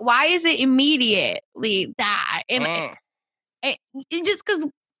and why is it immediately that? And it just because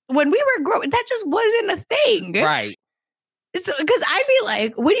when we were growing, that just wasn't a thing. Right. So, because I'd be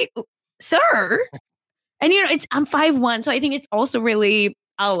like, what do you, sir? And I'm 5'1", so I think it's also really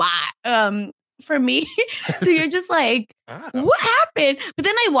a lot for me. So you're just like, what happened? But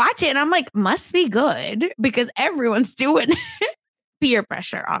then I watch it and I'm like, must be good because everyone's doing it. Peer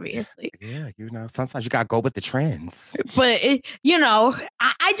pressure, obviously. Yeah, sometimes you gotta go with the trends. But I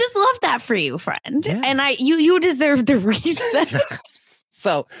just love that for you, friend. Yeah. And you deserve the reason.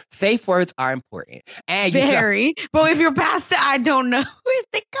 So safe words are important. And very. But if you're past it, I don't know if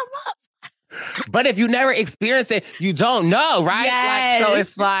they come up. But if you never experienced it, you don't know, right? Yes. So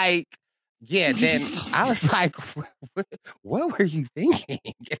it's then I was like, what were you thinking?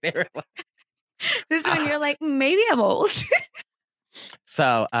 And they were like, this is when you're like, maybe I'm old.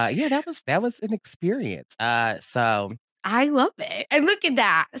 So that was an experience. So I love it. And look at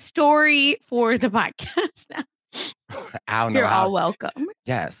that story for the podcast now. I don't know. You're all welcome.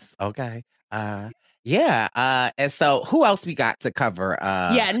 Yes. Okay. And so who else we got to cover?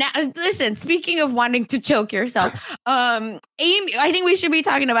 Now listen, speaking of wanting to choke yourself, Amy, I think we should be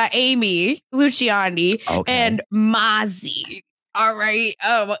talking about Amy Luciani and Mozzie. All right.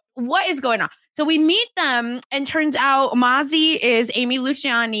 What is going on? So we meet them and turns out Mozzie is Amy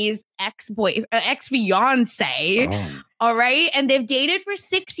Luciani's ex-fiance. All right. And they've dated for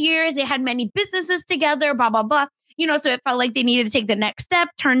 6 years. They had many businesses together, blah, blah, blah. So it felt like they needed to take the next step.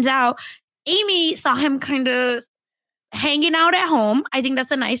 Turns out Amy saw him kind of hanging out at home. I think that's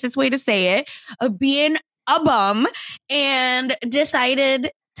the nicest way to say it, of being a bum, and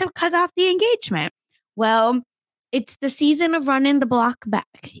decided to cut off the engagement. Well, it's the season of running the block back,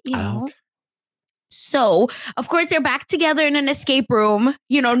 Okay. So, of course, they're back together in an escape room,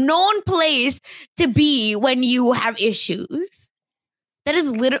 known place to be when you have issues. That is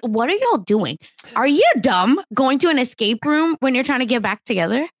literally, what are y'all doing? Are you dumb going to an escape room when you're trying to get back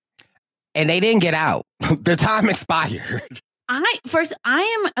together? And they didn't get out. Their time expired. I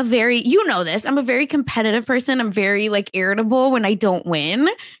am a very, this, I'm a very competitive person. I'm very irritable when I don't win.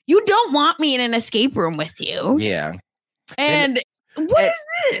 You don't want me in an escape room with you. Yeah. And what is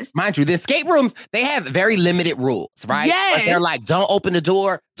this? Mind you, the escape rooms, they have very limited rules, right? Yes. Like they're like, don't open the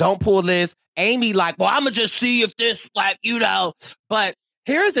door, don't pull this. Amy well, I'm going to just see if this, But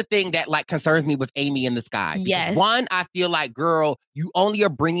here's the thing that concerns me with Amy and this guy. Yes. One, I feel like, girl, you only are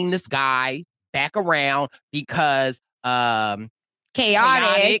bringing this guy back around because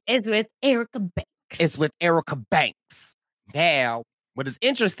Chaotic is with Erica Banks. It's with Erica Banks. Now, what is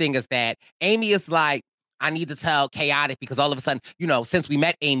interesting is that Amy is like, I need to tell Chaotic because all of a sudden, you know, since we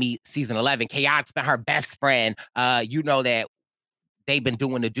met Amy season 11, Chaotic's been her best friend. You know that they've been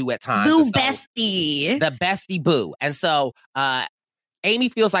doing the duet times. Boo so, bestie. The bestie boo. And so Amy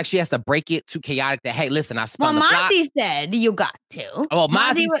feels like she has to break it to Chaotic that, hey, listen, I spun the block. Mozzie said you got to. Oh,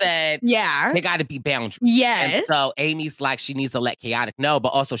 Mozzie said yeah. they got to be boundaries. Yes. And so Amy's like, she needs to let Chaotic know, but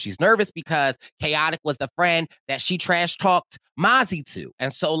also she's nervous because Chaotic was the friend that she trash talked Mozzie to.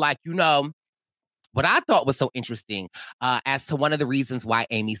 And so, like, you know, what I thought was so interesting as to one of the reasons why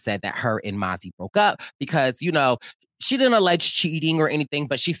Amy said that her and Mozzie broke up, because, you know, she didn't allege cheating or anything,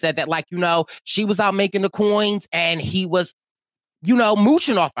 but she said that, like, you know, she was out making the coins and he was, you know,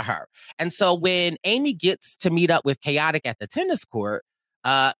 mooching off of her. And so when Amy gets to meet up with Chaotic at the tennis court,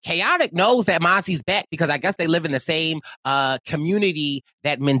 Chaotic knows that Mozzie's back because I guess they live in the same community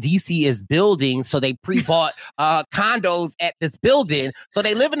that Mendici is building. So they pre-bought condos at this building. So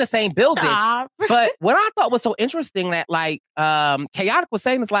they live in the same building. Stop. But what I thought was so interesting that, like, Chaotic was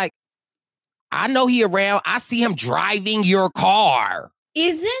saying is like, I know he around. I see him driving your car.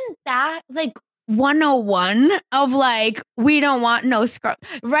 Isn't that like 101 of like, we don't want no scrub,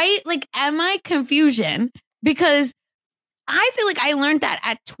 right? Like, am I confusion? Because I feel like I learned that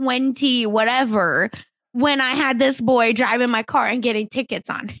at 20, whatever, when I had this boy driving my car and getting tickets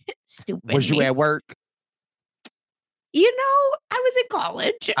on it. Stupid. Was you at work? You know, I was in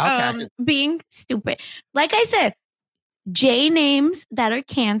college, Okay. being stupid. Like I said, J names that are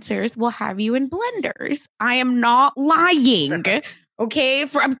cancers will have you in blenders. I am not lying. Okay,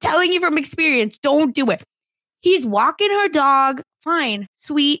 I'm telling you from experience, don't do it. He's walking her dog, fine,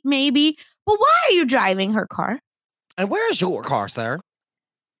 sweet, maybe. But why are you driving her car? And where is your car, sir?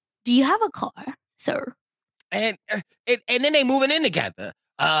 Do you have a car, sir? And then they moving in together.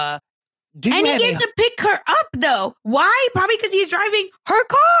 And he gets to pick her up, though. Why? Probably because he's driving her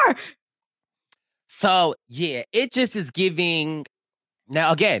car. So, yeah, it just is giving.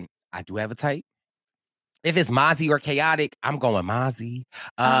 Now, again, I do have a type. If it's Mozzie or Chaotic, I'm going Mozzie.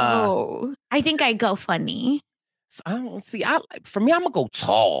 I think I go funny. So I don't see. For me, I'm gonna go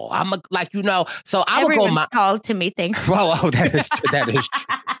tall. I'm a, like, you know. So I would go tall to me. Thank you. Oh, that is true. That is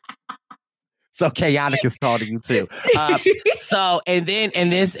true. So Chaotic is tall to you too. So and then in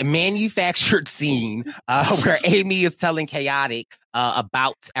this manufactured scene where Amy is telling Chaotic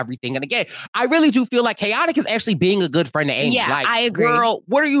about everything, and again, I really do feel like Chaotic is actually being a good friend to Amy. Yeah, like, I agree. Girl,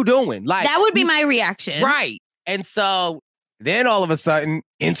 what are you doing? Like, that would be my reaction, right? And so then all of a sudden,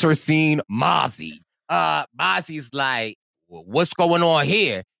 enter scene Mozzie. Mozzie's like, well, what's going on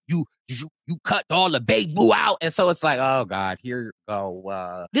here? You cut all the big boo out. And so it's like, oh God, here you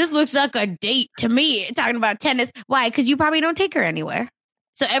go. This looks like a date to me, talking about tennis. Why? Because you probably don't take her anywhere.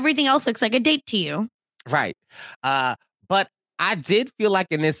 So everything else looks like a date to you. Right. But I did feel like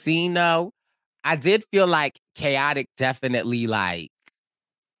in this scene, though, I did feel like Chaotic definitely like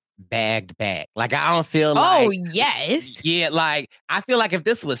bagged back. Like, I don't feel like. Oh, yes. Yeah, like, I feel like if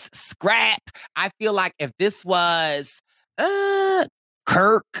this was Scrap, I feel like if this was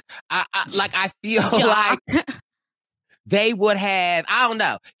Kirk, I feel Jock. like they would have, I don't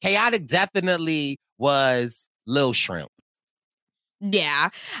know. Chaotic definitely was Lil Shrimp. Yeah.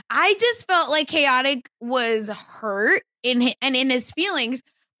 I just felt like Chaotic was hurt in his feelings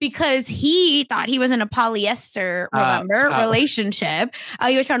because he thought he was in a polyester, relationship.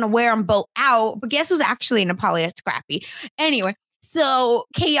 He was trying to wear them both out, but guess who's actually in a polyester? Scrappy. Anyway, so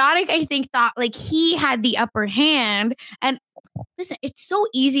Chaotic, I think, thought like he had the upper hand. And listen, it's so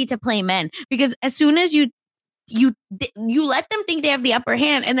easy to play men because as soon as you let them think they have the upper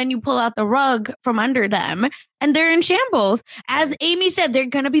hand and then you pull out the rug from under them and they're in shambles. As Amy said, they're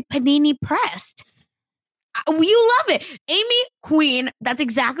going to be panini pressed. You love it. Amy, queen. That's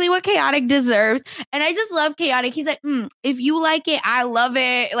exactly what Chaotic deserves. And I just love Chaotic. He's like, if you like it, I love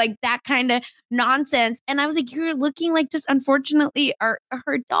it. Like that kind of nonsense. And I was like, you're looking like just unfortunately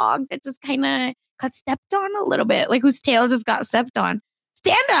her dog that just kind of got stepped on a little bit. Like whose tail just got stepped on.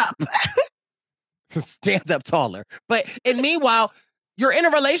 Stand up. Stand up taller. And meanwhile, you're in a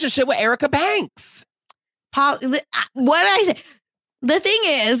relationship with Erica Banks. What did I say? The thing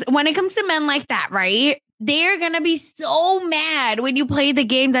is, when it comes to men like that, right? They're going to be so mad when you play the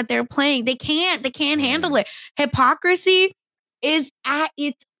game that they're playing. They can't handle it. Hypocrisy is at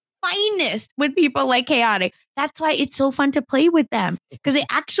its finest with people like Chaotic. That's why it's so fun to play with them because they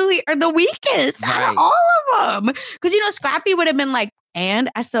actually are the weakest out of all of them. Because, Scrappy would have been like, and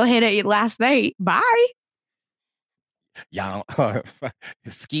I still hit it last night. Bye. Y'all,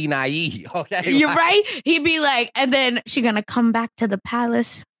 ski naive. Okay. You're right. He'd be like, and then she's going to come back to the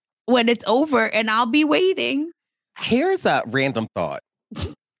palace when it's over and I'll be waiting. Here's a random thought.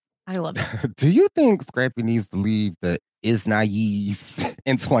 I love it. Do you think Scrappy needs to leave the is naive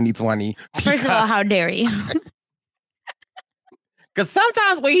in 2020? First of all, how dare you? Because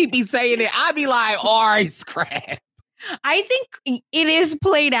sometimes when he be saying it, I be like, all right, Scrap. I think it is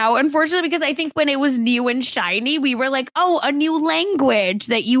played out, unfortunately, because I think when it was new and shiny, we were like, oh, a new language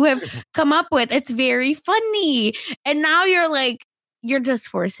that you have come up with. It's very funny. And now you're like, you're just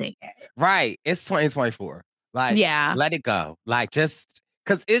forcing it. Right. It's 2024. Like, yeah, let it go. Like, just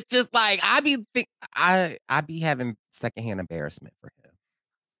because it's just like I be having secondhand embarrassment for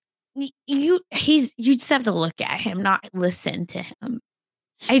him. You just have to look at him, not listen to him.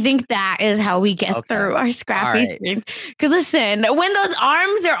 I think that is how we get through our Scrappy screen. Because listen, when those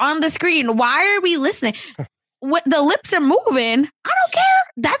arms are on the screen, why are we listening? When the lips are moving, I don't care.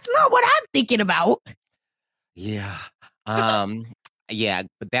 That's not what I'm thinking about. Yeah. Yeah,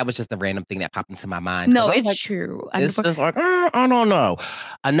 but that was just a random thing that popped into my mind. No, it's like, true. It's just like, I don't know.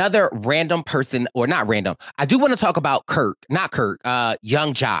 Another random person, or not random. I do want to talk about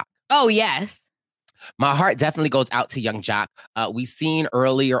Young Jock. Oh, yes. My heart definitely goes out to Young Jock. We've seen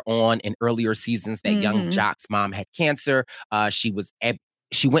earlier on in earlier seasons that Young Jock's mom had cancer. She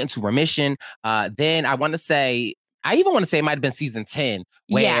went into remission. Then I even want to say it might have been season 10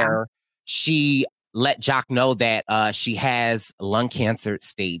 where she let Jock know that she has lung cancer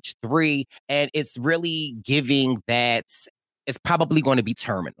stage 3, and it's really giving that it's probably going to be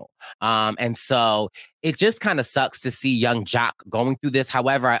terminal. And so it just kind of sucks to see Young Jock going through this.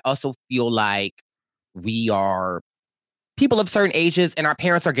 However, I also feel like we are people of certain ages and our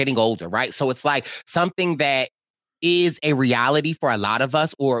parents are getting older, right? So it's like something that is a reality for a lot of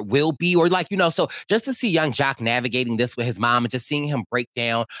us, or will be, or like, so just to see Young Jock navigating this with his mom and just seeing him break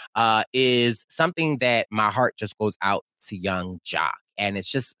down is something that my heart just goes out to Young Jock. And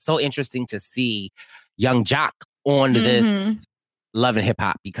it's just so interesting to see Young Jock on this Love and Hip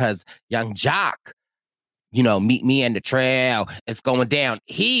Hop, because Young Jock, meet me in the trail, it's going down.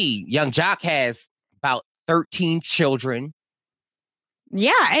 Young Jock has about 13 children.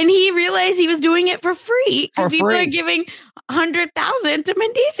 Yeah, and he realized he was doing it for free because people are giving 100,000 to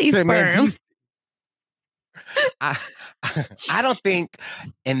Mendici's sperm. I don't think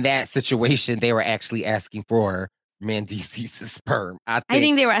in that situation they were actually asking for Mendici's sperm. I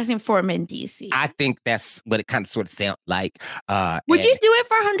think they were asking for Mendici. I think that's what it kind of sort of sounds like. Would you do it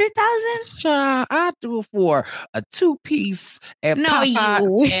for 100,000? Sure, I'd do it for a 2-piece and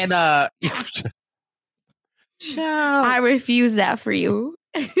Popeyes and Child. I refuse that for you.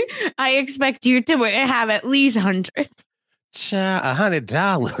 I expect you to have at least 100. Child,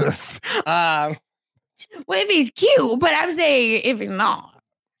 $100. Well, if he's cute, but I'm saying if he's not.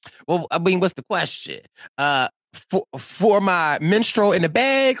 Well, I mean, what's the question? For my menstrual in the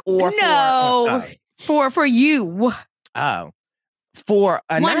bag, or for you? Oh, for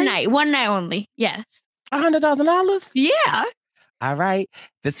a one night only. Yes, $100,000. Yeah. All right.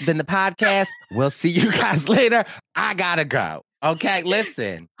 This has been the podcast. We'll see you guys later. I gotta go. Okay,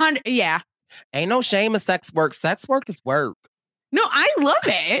 listen. Yeah. Ain't no shame in sex work. Sex work is work. No, I love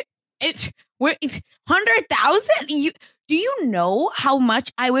it. It's 100,000. Do you know how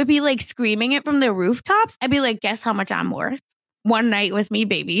much I would be like screaming it from the rooftops? I'd be like, guess how much I'm worth? One night with me,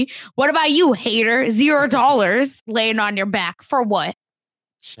 baby. What about you, hater? $0 laying on your back for what?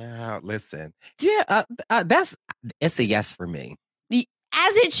 Child, listen. Yeah, it's a yes for me.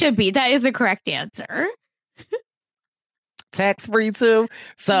 As it should be. That is the correct answer. Tax-free too.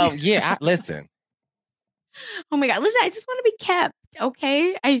 So yeah, listen. Oh my God. Listen, I just want to be kept.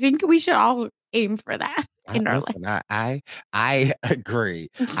 Okay. I think we should all aim for that in our life. I agree.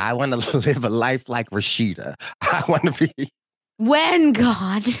 I want to live a life like Rashida. I want to be. When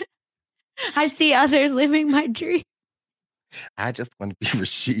God, I see others living my dream. I just want to be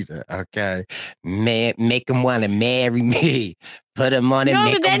Rashida, okay? Make him want to marry me. Put him on it.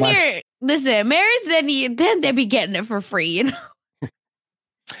 No, but then listen, marriage, then they be getting it for free,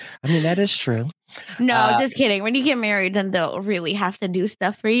 I mean, that is true. No, just kidding. When you get married, then they'll really have to do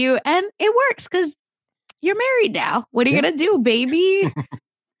stuff for you. And it works because you're married now. What are you going to do, baby?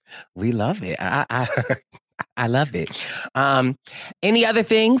 We love it. I love it. Any other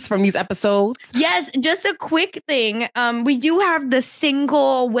things from these episodes? Yes, just a quick thing. We do have the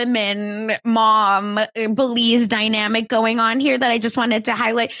single women mom Belize dynamic going on here that I just wanted to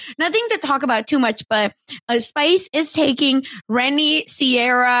highlight. Nothing to talk about too much, but Spice is taking Rennie,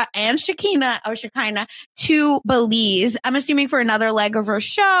 Sierra, and Shekinah to Belize. I'm assuming for another leg of her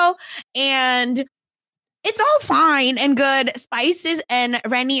show. And it's all fine and good. Spices and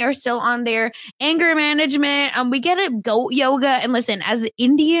Rennie are still on their anger management. We get a goat yoga. And listen, as an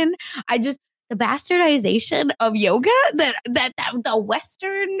Indian, the bastardization of yoga that the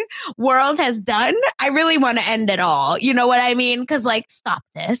Western world has done. I really want to end it all. You know what I mean? Because like, stop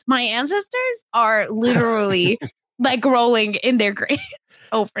this. My ancestors are literally like rolling in their graves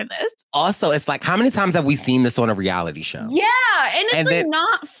over this. Also, it's like, how many times have we seen this on a reality show? Yeah, and it's like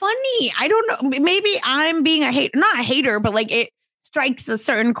not funny. I don't know. Maybe I'm being not a hater, but like it strikes a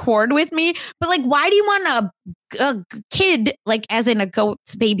certain chord with me. But like, why do you want a kid, like as in a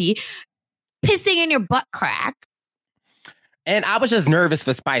goat's baby, pissing in your butt crack? And I was just nervous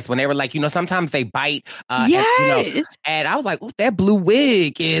for Spice when they were like, sometimes they bite. Yes. And I was like, ooh, that blue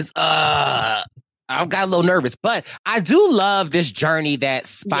wig is, I got a little nervous. But I do love this journey that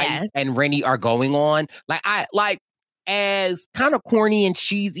Spice and Rennie are going on. As kind of corny and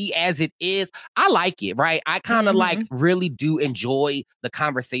cheesy as it is, I like it, right? I kind of really do enjoy the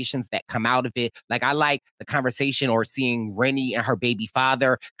conversations that come out of it. Like, I like the conversation or seeing Rennie and her baby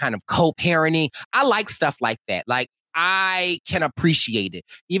father kind of co-parenting. I like stuff like that. Like, I can appreciate it.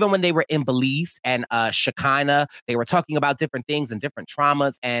 Even when they were in Belize and Shekinah, they were talking about different things and different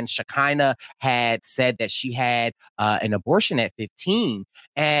traumas. And Shekinah had said that she had an abortion at 15.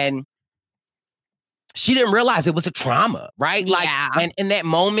 And she didn't realize it was a trauma, right? Like, and in that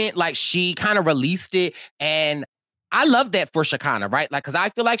moment, like, she kind of released it. And I love that for Shekinah, right? Like, because I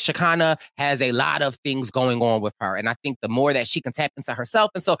feel like Shekinah has a lot of things going on with her. And I think the more that she can tap into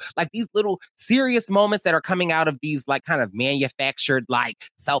herself. And so, like, these little serious moments that are coming out of these, like, kind of manufactured, like,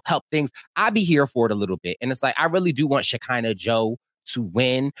 self-help things, I'd be here for it a little bit. And it's like, I really do want Shekinah Joe to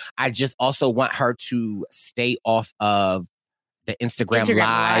win. I just also want her to stay off of the Instagram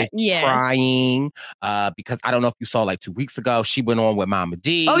live crying, because I don't know if you saw, like, 2 weeks ago, she went on with Mama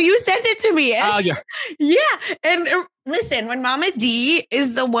D. Oh, you sent it to me. Oh, yeah. Yeah. And listen, when Mama D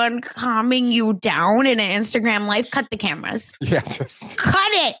is the one calming you down in an Instagram live, cut the cameras. Yeah. Just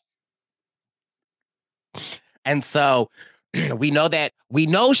cut it. And so we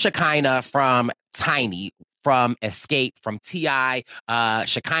know Shekinah from Tiny, from Escape, from T.I.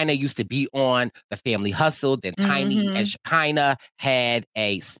 Shekinah used to be on The Family Hustle. Then Tiny and Shekinah had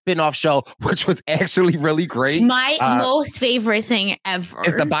a spinoff show, which was actually really great. My most favorite thing ever.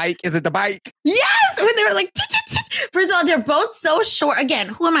 Is the bike? Is it the bike? Yes! When they were like, first of all, they're both so short. Again,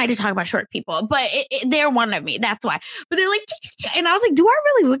 who am I to talk about short people? But they're one of me. That's why. But they're like, and I was like, do I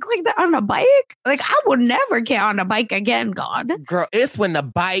really look like that on a bike? Like, I would never get on a bike again, God. Girl, it's when the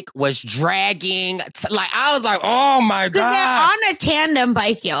bike was dragging. I was like, oh my God. They're on a tandem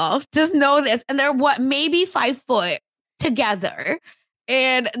bike, y'all. Just know this. And they're maybe 5 foot together.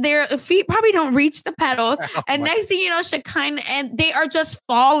 And their feet probably don't reach the pedals. And next thing you know, Shekinah, and they are just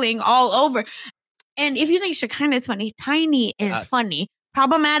falling all over. And if you think Shekinah is funny, Tiny is funny.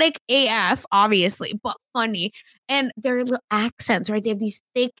 Problematic AF, obviously, but funny. And their little accents, right? They have these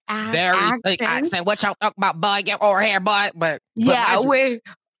thick ass accents. Thick accent. What y'all talk about, bud? Get over here, bud. But oh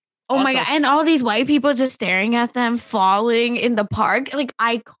my God. And all these white people just staring at them, falling in the park. Like,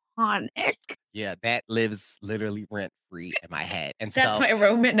 iconic. Yeah, that lives literally rent-free in my head. And that's my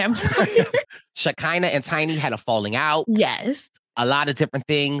Roman Empire. Shekinah and Tiny had a falling out. Yes. A lot of different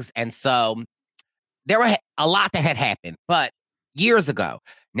things. And so there were a lot that had happened. But years ago,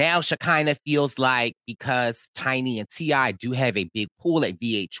 now Shekinah feels like, because Tiny and T.I. do have a big pool at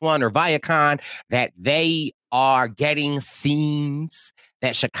VH1 or Viacom, that they are getting scenes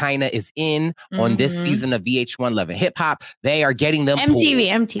that Shekinah is in on this season of VH1 Love and Hip Hop. They are getting them MTV.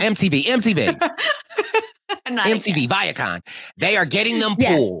 MTV, Viacom. They are getting them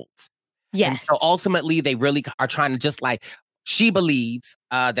pulled. Yes. And so ultimately, they really are trying to just like, she believes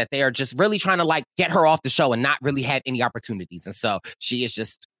that they are just really trying to like get her off the show and not really have any opportunities. And so she is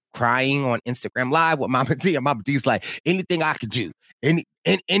just crying on Instagram Live with Mama D. And Mama D's like, anything I could do,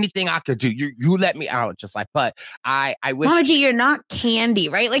 anything I could do, you let me out. Just like, but I wish. Mama D, you're not Candy,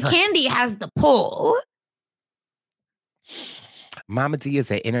 right? Like, Candy has the pull. Mama D is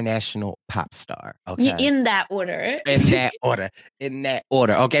an international pop star. Okay. In that order. In that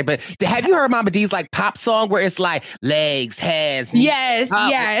order. Okay. But have you heard Mama D's like pop song where it's like legs, hands? Yes.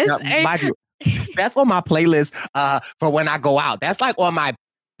 That's on my playlist for when I go out. That's like on my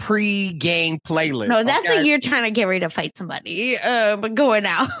pre-game playlist. No, that's like you're trying to get ready to fight somebody, but going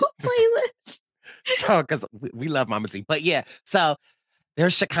out playlist. So, because we love Mama D. But yeah, so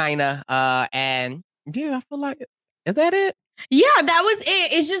there's Shekinah. And yeah, I feel like, is that it? Yeah, that was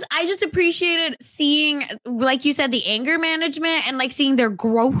it. It's just, I just appreciated seeing, like you said, the anger management and like seeing their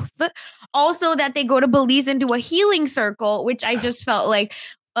growth. Also that they go to Belize and do a healing circle, which I just felt like,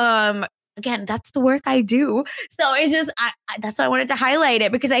 again, that's the work I do. So it's just, that's why I wanted to highlight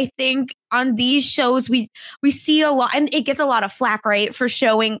it, because I think on these shows, we see a lot, and it gets a lot of flack, right, for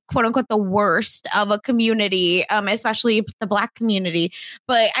showing quote unquote the worst of a community, especially the Black community.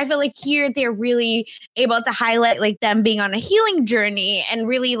 But I feel like here they're really able to highlight like them being on a healing journey and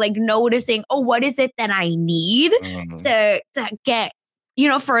really like noticing, oh, what is it that I need to get,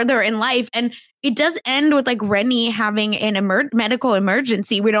 further in life. And it does end with like Rennie having an medical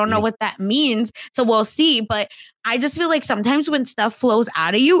emergency. We don't know what that means, so we'll see. But I just feel like sometimes when stuff flows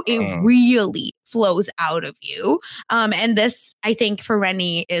out of you, it really flows out of you. And this, I think, for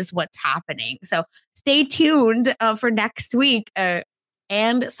Rennie is what's happening. So stay tuned for next week.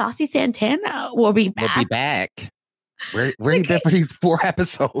 And Saucy Santana will be back. We'll be back. Where you been for these 4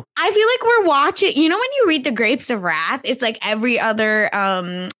 episodes? I feel like we're watching, when you read The Grapes of Wrath, it's like every other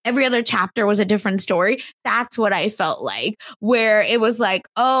chapter was a different story. That's what I felt like, where it was like,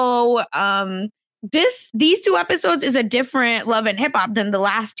 these 2 episodes is a different Love and Hip Hop than the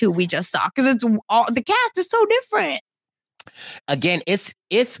last 2 we just saw, because it's all, the cast is so different. Again,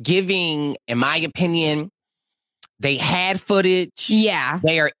 it's giving, in my opinion, they had footage. Yeah.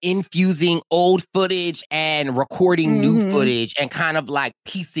 They are infusing old footage and recording new footage and kind of like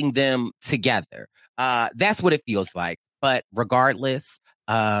piecing them together. That's what it feels like. But regardless,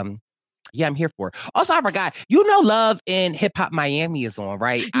 I'm here for it. Also, I forgot, Love in Hip Hop Miami is on,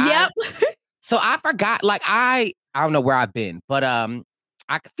 right? Yep. So I forgot, like, I don't know where I've been, but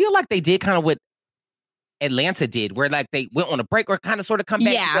I feel like they did kind of what Atlanta did, where like they went on a break or kind of sort of come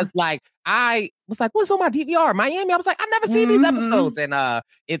back. Yeah. Because like I was like, what's on my DVR? Miami. I was like, I've never seen these episodes. And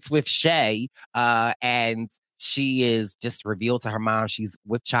it's with Shay. And she is just revealed to her mom she's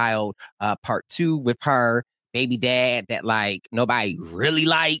with child part 2 with her baby dad that like nobody really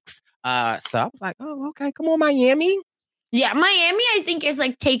likes. So I was like, oh, okay, come on, Miami. Yeah, Miami, I think, is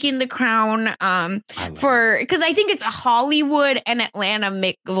like taking the crown because I think it's a Hollywood and Atlanta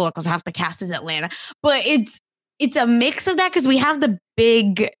mix. Well, because half the cast is Atlanta, but it's a mix of that, because we have the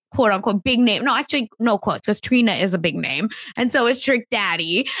big quote unquote big name. No, actually, no quotes, because Trina is a big name, and so is Trick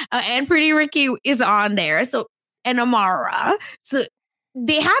Daddy, and Pretty Ricky is on there. So, and Amara. So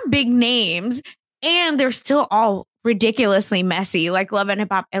they have big names, and they're still all ridiculously messy, like Love and Hip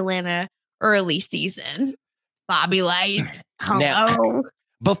Hop Atlanta early seasons. Bobby Light. Hello. Now,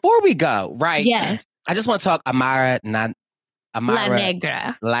 before we go, right? Yes. I just want to talk Amara La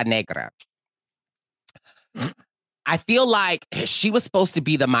Negra. La Negra. I feel like she was supposed to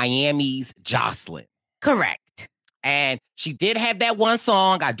be the Miami's Jocelyn. Correct. And she did have that one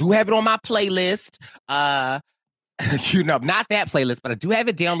song. I do have it on my playlist. Not that playlist, but I do have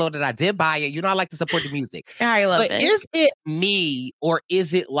it downloaded. I did buy it. I like to support the music. I love it. Is it me, or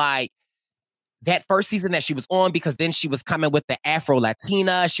is it like that first season that she was on, because then she was coming with the Afro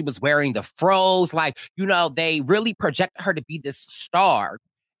Latina, she was wearing the fros, like, they really projected her to be this star.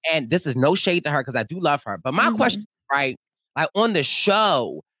 And this is no shade to her, because I do love her. But my question, right, like on the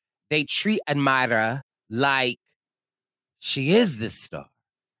show, they treat Amara like she is this star.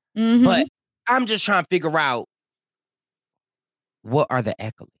 But I'm just trying to figure out, what are the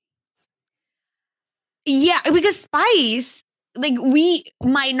accolades? Yeah, because Spice, like, we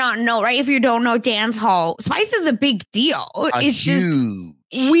might not know, right? If you don't know dance hall, Spice is a big deal. It's huge.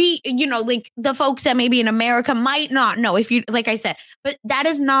 Just we, like the folks that maybe in America might not know, if you, like I said, but that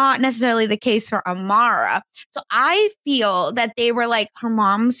is not necessarily the case for Amara. So I feel that they were like, her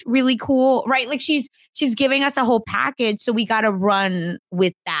mom's really cool, right? Like she's giving us a whole package. So we got to run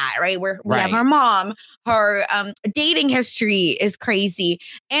with that, right? We have her mom, her dating history is crazy.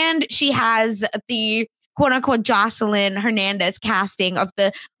 And she has the quote unquote Jocelyn Hernandez casting of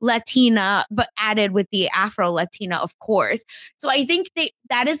the Latina, but added with the Afro Latina, of course. So I think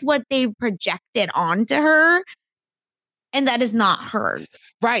that is what they projected onto her. And that is not her.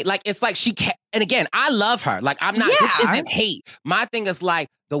 Right. Like, it's like she can't. And again, I love her. Like, I'm not, this isn't hate. My thing is like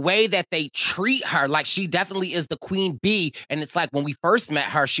the way that they treat her, like she definitely is the queen bee. And it's like when we first met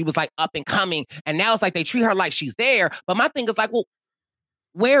her, she was like up and coming. And now it's like they treat her like she's there. But my thing is like, well,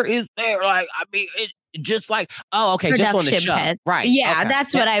 where is there? Like, I mean, it just like, oh, okay, just on the show. Heads. Right. Yeah, okay.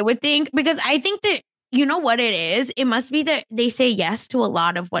 That's what I would think. Because I think that, you know what it is? It must be that they say yes to a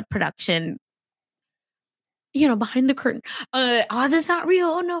lot of what production, behind the curtain. Oz is not real.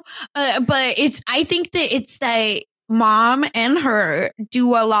 Oh, no. But I think that it's that mom and her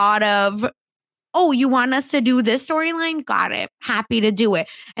do a lot of, oh, you want us to do this storyline? Got it. Happy to do it.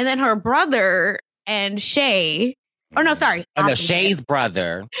 And then her brother and Shay, Shay's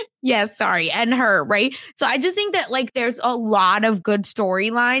brother. Yes, sorry. And her, right? So I just think that like there's a lot of good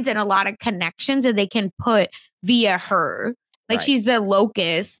storylines and a lot of connections that they can put via her. Like she's the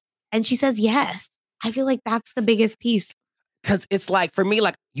locus And she says yes. I feel like that's the biggest piece. Because it's like, for me,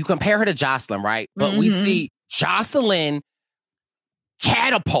 like, you compare her to Jocelyn, right? But we see Jocelyn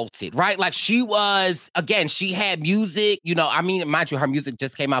catapulted, right? Like, she was, again, she had music, I mean, mind you, her music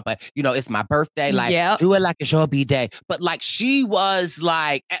just came out, but, it's my birthday, like, do it like it's your B-day. But, like, she was,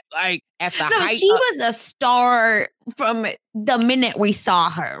 like at the height. She was a star from the minute we saw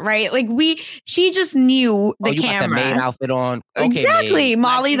her, right? Like, she just knew the camera. Got the maid outfit on. Okay, exactly. maid.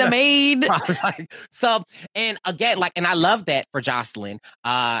 Molly the maid. So, and again, like, and I love that for Jocelyn.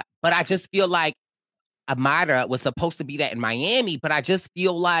 But I just feel like Amara was supposed to be that in Miami, but I just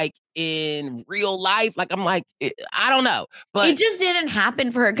feel like in real life, like, I'm like, I don't know. But it just didn't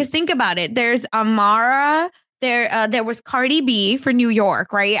happen for her. Because think about it. There's Amara. There was Cardi B for New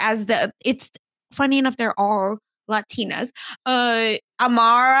York, right? It's funny enough, they're all Latinas.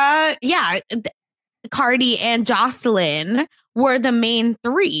 Amara, Cardi and Jocelyn were the main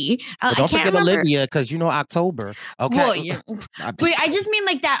three. Don't forget Olivia, because October. Okay. Well, yeah. But I just mean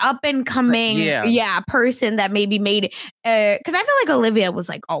like that up and coming, person that maybe made it. Because I feel like Olivia was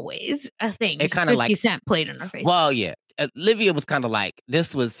like always a thing. It kind of 50 Cent played in her face. Well, yeah. Olivia was kind of like,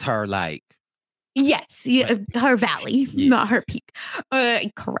 this was her like. Yes, her valley, not her peak.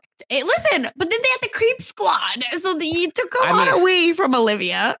 Correct. Listen, but then they had the Creep Squad, so you took a lot away from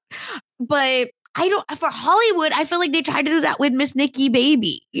Olivia. But for Hollywood, I feel like they tried to do that with Miss Nikki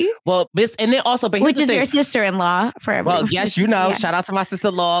Baby. Well, and then also, but which is your sister-in-law for everyone. Well, yes, shout out to my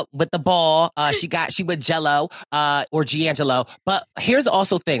sister-in-law with the ball. She with Jello, or D'Angelo. But here's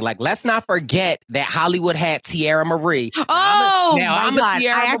also thing, like, let's not forget that Hollywood had Tierra Marie. I'm a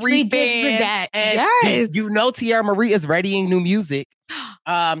Tierra Marie fan. And yes. Tierra Marie is readying new music.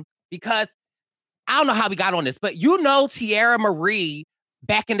 Because I don't know how we got on this, but Tierra Marie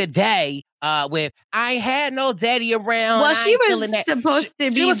back in the day, with I had no daddy around. Well, she was supposed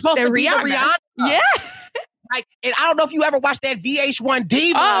to be Rihanna. Yeah. Like, and I don't know if you ever watched that VH1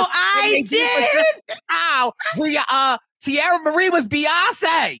 Diva. Oh, I did. How Tierra Marie was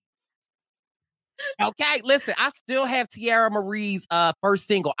Beyonce. Okay, listen, I still have Tierra Marie's first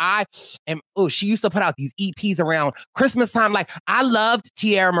single. She used to put out these EPs around Christmas time. Like, I loved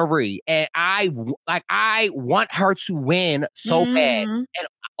Tierra Marie, and I want her to win so bad. And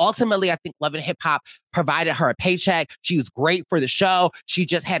ultimately, I think Love and Hip Hop provided her a paycheck. She was great for the show. She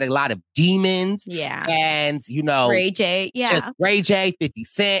just had a lot of demons. Yeah. And, Ray J. Yeah. Just Ray J, 50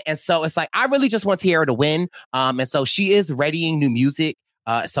 Cent. And so it's like, I really just want Tierra to win. And so she is readying new music.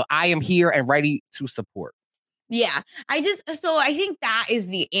 So I am here and ready to support. Yeah, I think that is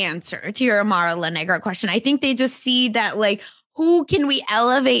the answer to your Amara La Negra question. I think they just see that, like, who can we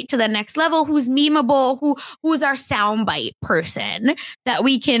elevate to the next level? Who's memeable? Who's our soundbite person that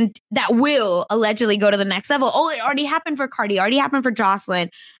will allegedly go to the next level? Oh, it already happened for Cardi, already happened for Jocelyn.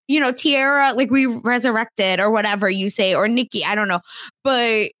 Tierra, like, we resurrected or whatever you say, or Nikki, I don't know,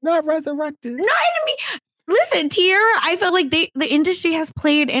 but not resurrected. No, I mean, listen, Tierra, I felt like the industry has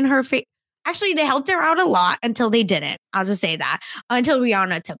played in her face. Actually, they helped her out a lot until they didn't. I'll just say that. Until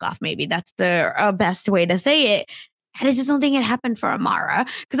Rihanna took off, maybe. That's the best way to say it. And I just don't think it happened for Amara.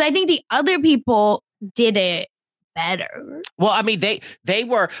 Because I think the other people did it better. Well, I mean, they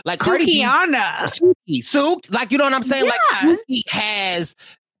were like Cardi B. Suki. Like, you know what I'm saying? Yeah. Like, Suki has...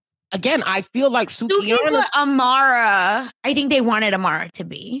 Again, I feel like Suki's what Amara, I think they wanted Amara to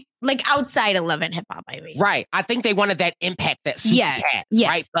be. Like, outside of Love and Hip Hop, I mean. Right. I think they wanted that impact that Suki has. Yes.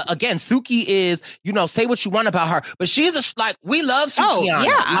 Right. But again, Suki is, say what you want about her, but she's we love Suki. Oh, yeah.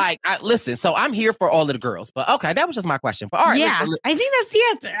 Like, listen, so I'm here for all of the girls. But okay, that was just my question. But all right. Yeah, I think that's the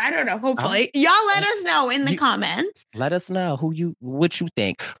answer. I don't know. Hopefully. Y'all let us know in the comments. Let us know what you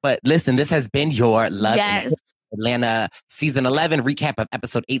think. But listen, this has been your Love and Hip Atlanta season 11 recap of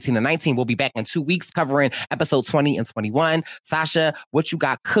episode 18 and 19. We'll be back in 2 weeks covering episode 20 and 21. Sasha, what you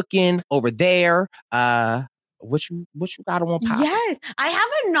got cooking over there? What you got on podcast? Yes, I have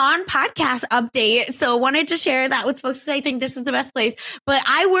a non-podcast update, so wanted to share that with folks. I think this is the best place. But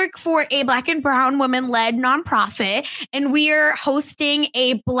I work for a Black and Brown women-led nonprofit, and we are hosting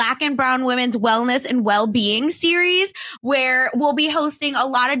a Black and Brown women's wellness and well-being series where we'll be hosting a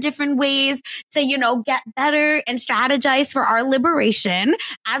lot of different ways to, get better and strategize for our liberation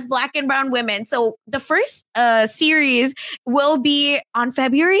as Black and Brown women. So the first series will be on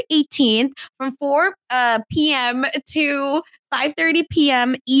February 18th from 4 p.m. to 5:30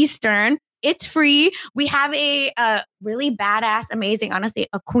 p.m. Eastern. It's free. We have a really badass, amazing, honestly,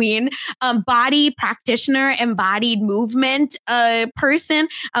 a queen, body practitioner, embodied movement person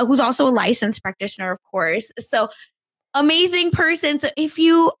who's also a licensed practitioner, of course. So amazing person. So if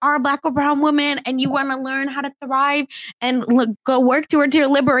you are a Black or brown woman and you want to learn how to thrive and go work towards your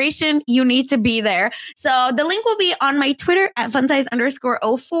liberation, you need to be there. So the link will be on my Twitter at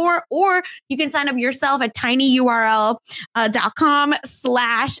funsize_04, or you can sign up yourself at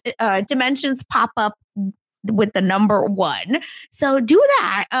tinyurl.com/dimensions pop-up with the number 1. So do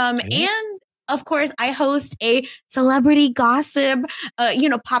that. And of course, I host a celebrity gossip,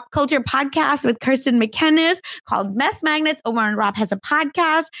 pop culture podcast with Kirsten McKennis called Mess Magnets over on Rob Has a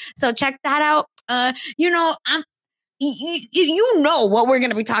Podcast. So check that out. You know what we're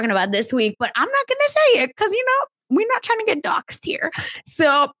going to be talking about this week, but I'm not going to say it because, we're not trying to get doxxed here.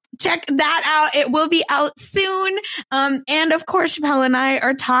 So check that out. It will be out soon. And of course, Chappelle and I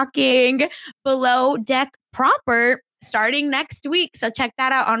are talking Below Deck Proper starting next week. So check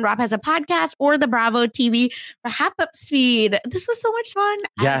that out on Rob Has a Podcast or the Bravo TV for Hap Up Speed. This was so much fun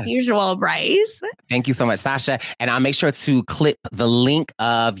as usual, Bryce. Thank you so much, Sasha. And I'll make sure to clip the link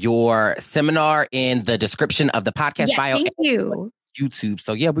of your seminar in the description of the podcast bio. Thank you. YouTube.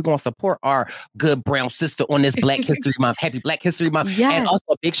 So we're going to support our good brown sister on this Black History Month. Happy Black History Month. Yes. And also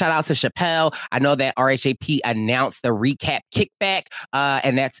a big shout out to Chappelle. I know that RHAP announced the recap kickback,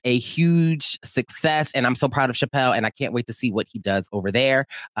 and that's a huge success. And I'm so proud of Chappelle, and I can't wait to see what he does over there.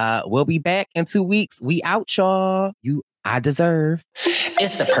 We'll be back in 2 weeks. We out, y'all. I deserve.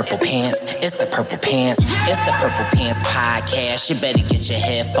 It's the Purple Pants. It's the Purple Pants. It's the Purple Pants podcast. You better get your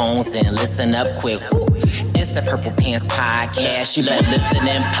headphones and listen up quick. Ooh. It's the Purple Pants podcast. You better listen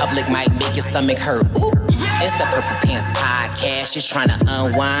in public, might make your stomach hurt. Ooh. It's the Purple Pants podcast. You're trying to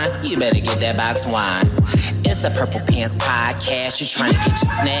unwind, you better get that box wine. It's the Purple Pants podcast. You're trying to get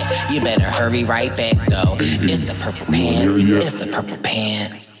your snack, you better hurry right back though. It's the Purple Pants. It's the Purple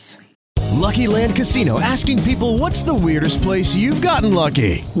Pants. Lucky Land Casino, asking people, what's the weirdest place you've gotten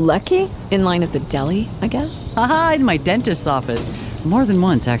lucky? Lucky? In line at the deli, I guess? Aha, in my dentist's office. More than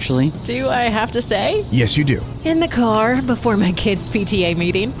once, actually. Do I have to say? Yes, you do. In the car before my kids' PTA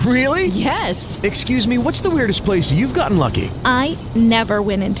meeting. Really? Yes. Excuse me, what's the weirdest place you've gotten lucky? I never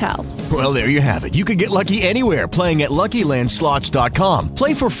win and tell. Well, there you have it. You can get lucky anywhere, playing at LuckyLandSlots.com.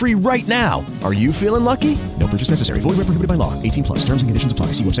 Play for free right now. Are you feeling lucky? No purchase necessary. Void where prohibited by law. 18+. Terms and conditions apply.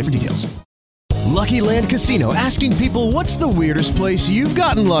 See website for details. Lucky Land Casino, asking people, what's the weirdest place you've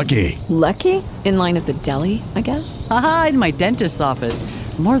gotten lucky? Lucky? In line at the deli, I guess? Aha, in my dentist's office.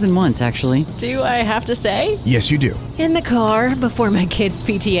 More than once, actually. Do I have to say? Yes, you do. In the car before my kids'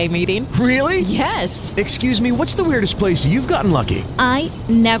 PTA meeting. Really? Yes. Excuse me, what's the weirdest place you've gotten lucky? I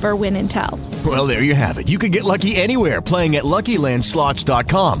never win and tell. Well, there you have it. You can get lucky anywhere, playing at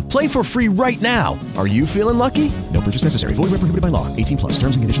LuckyLandSlots.com. Play for free right now. Are you feeling lucky? No purchase necessary. Void where prohibited by law. 18+.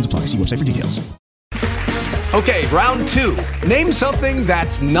 Terms and conditions apply. See website for details. Okay, round 2. Name something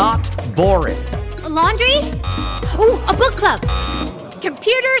that's not boring. A laundry? Ooh, a book club.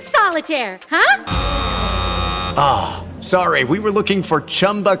 Computer solitaire, huh? Ah, oh, sorry. We were looking for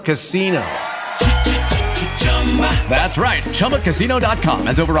Chumba Casino. That's right. ChumbaCasino.com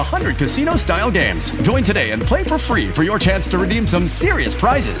has over 100 casino-style games. Join today and play for free for your chance to redeem some serious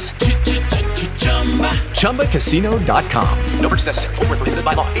prizes. ChumbaCasino.com. No purchase necessary. Void where prohibited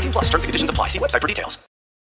by law. 18+. Terms and conditions apply. See website for details.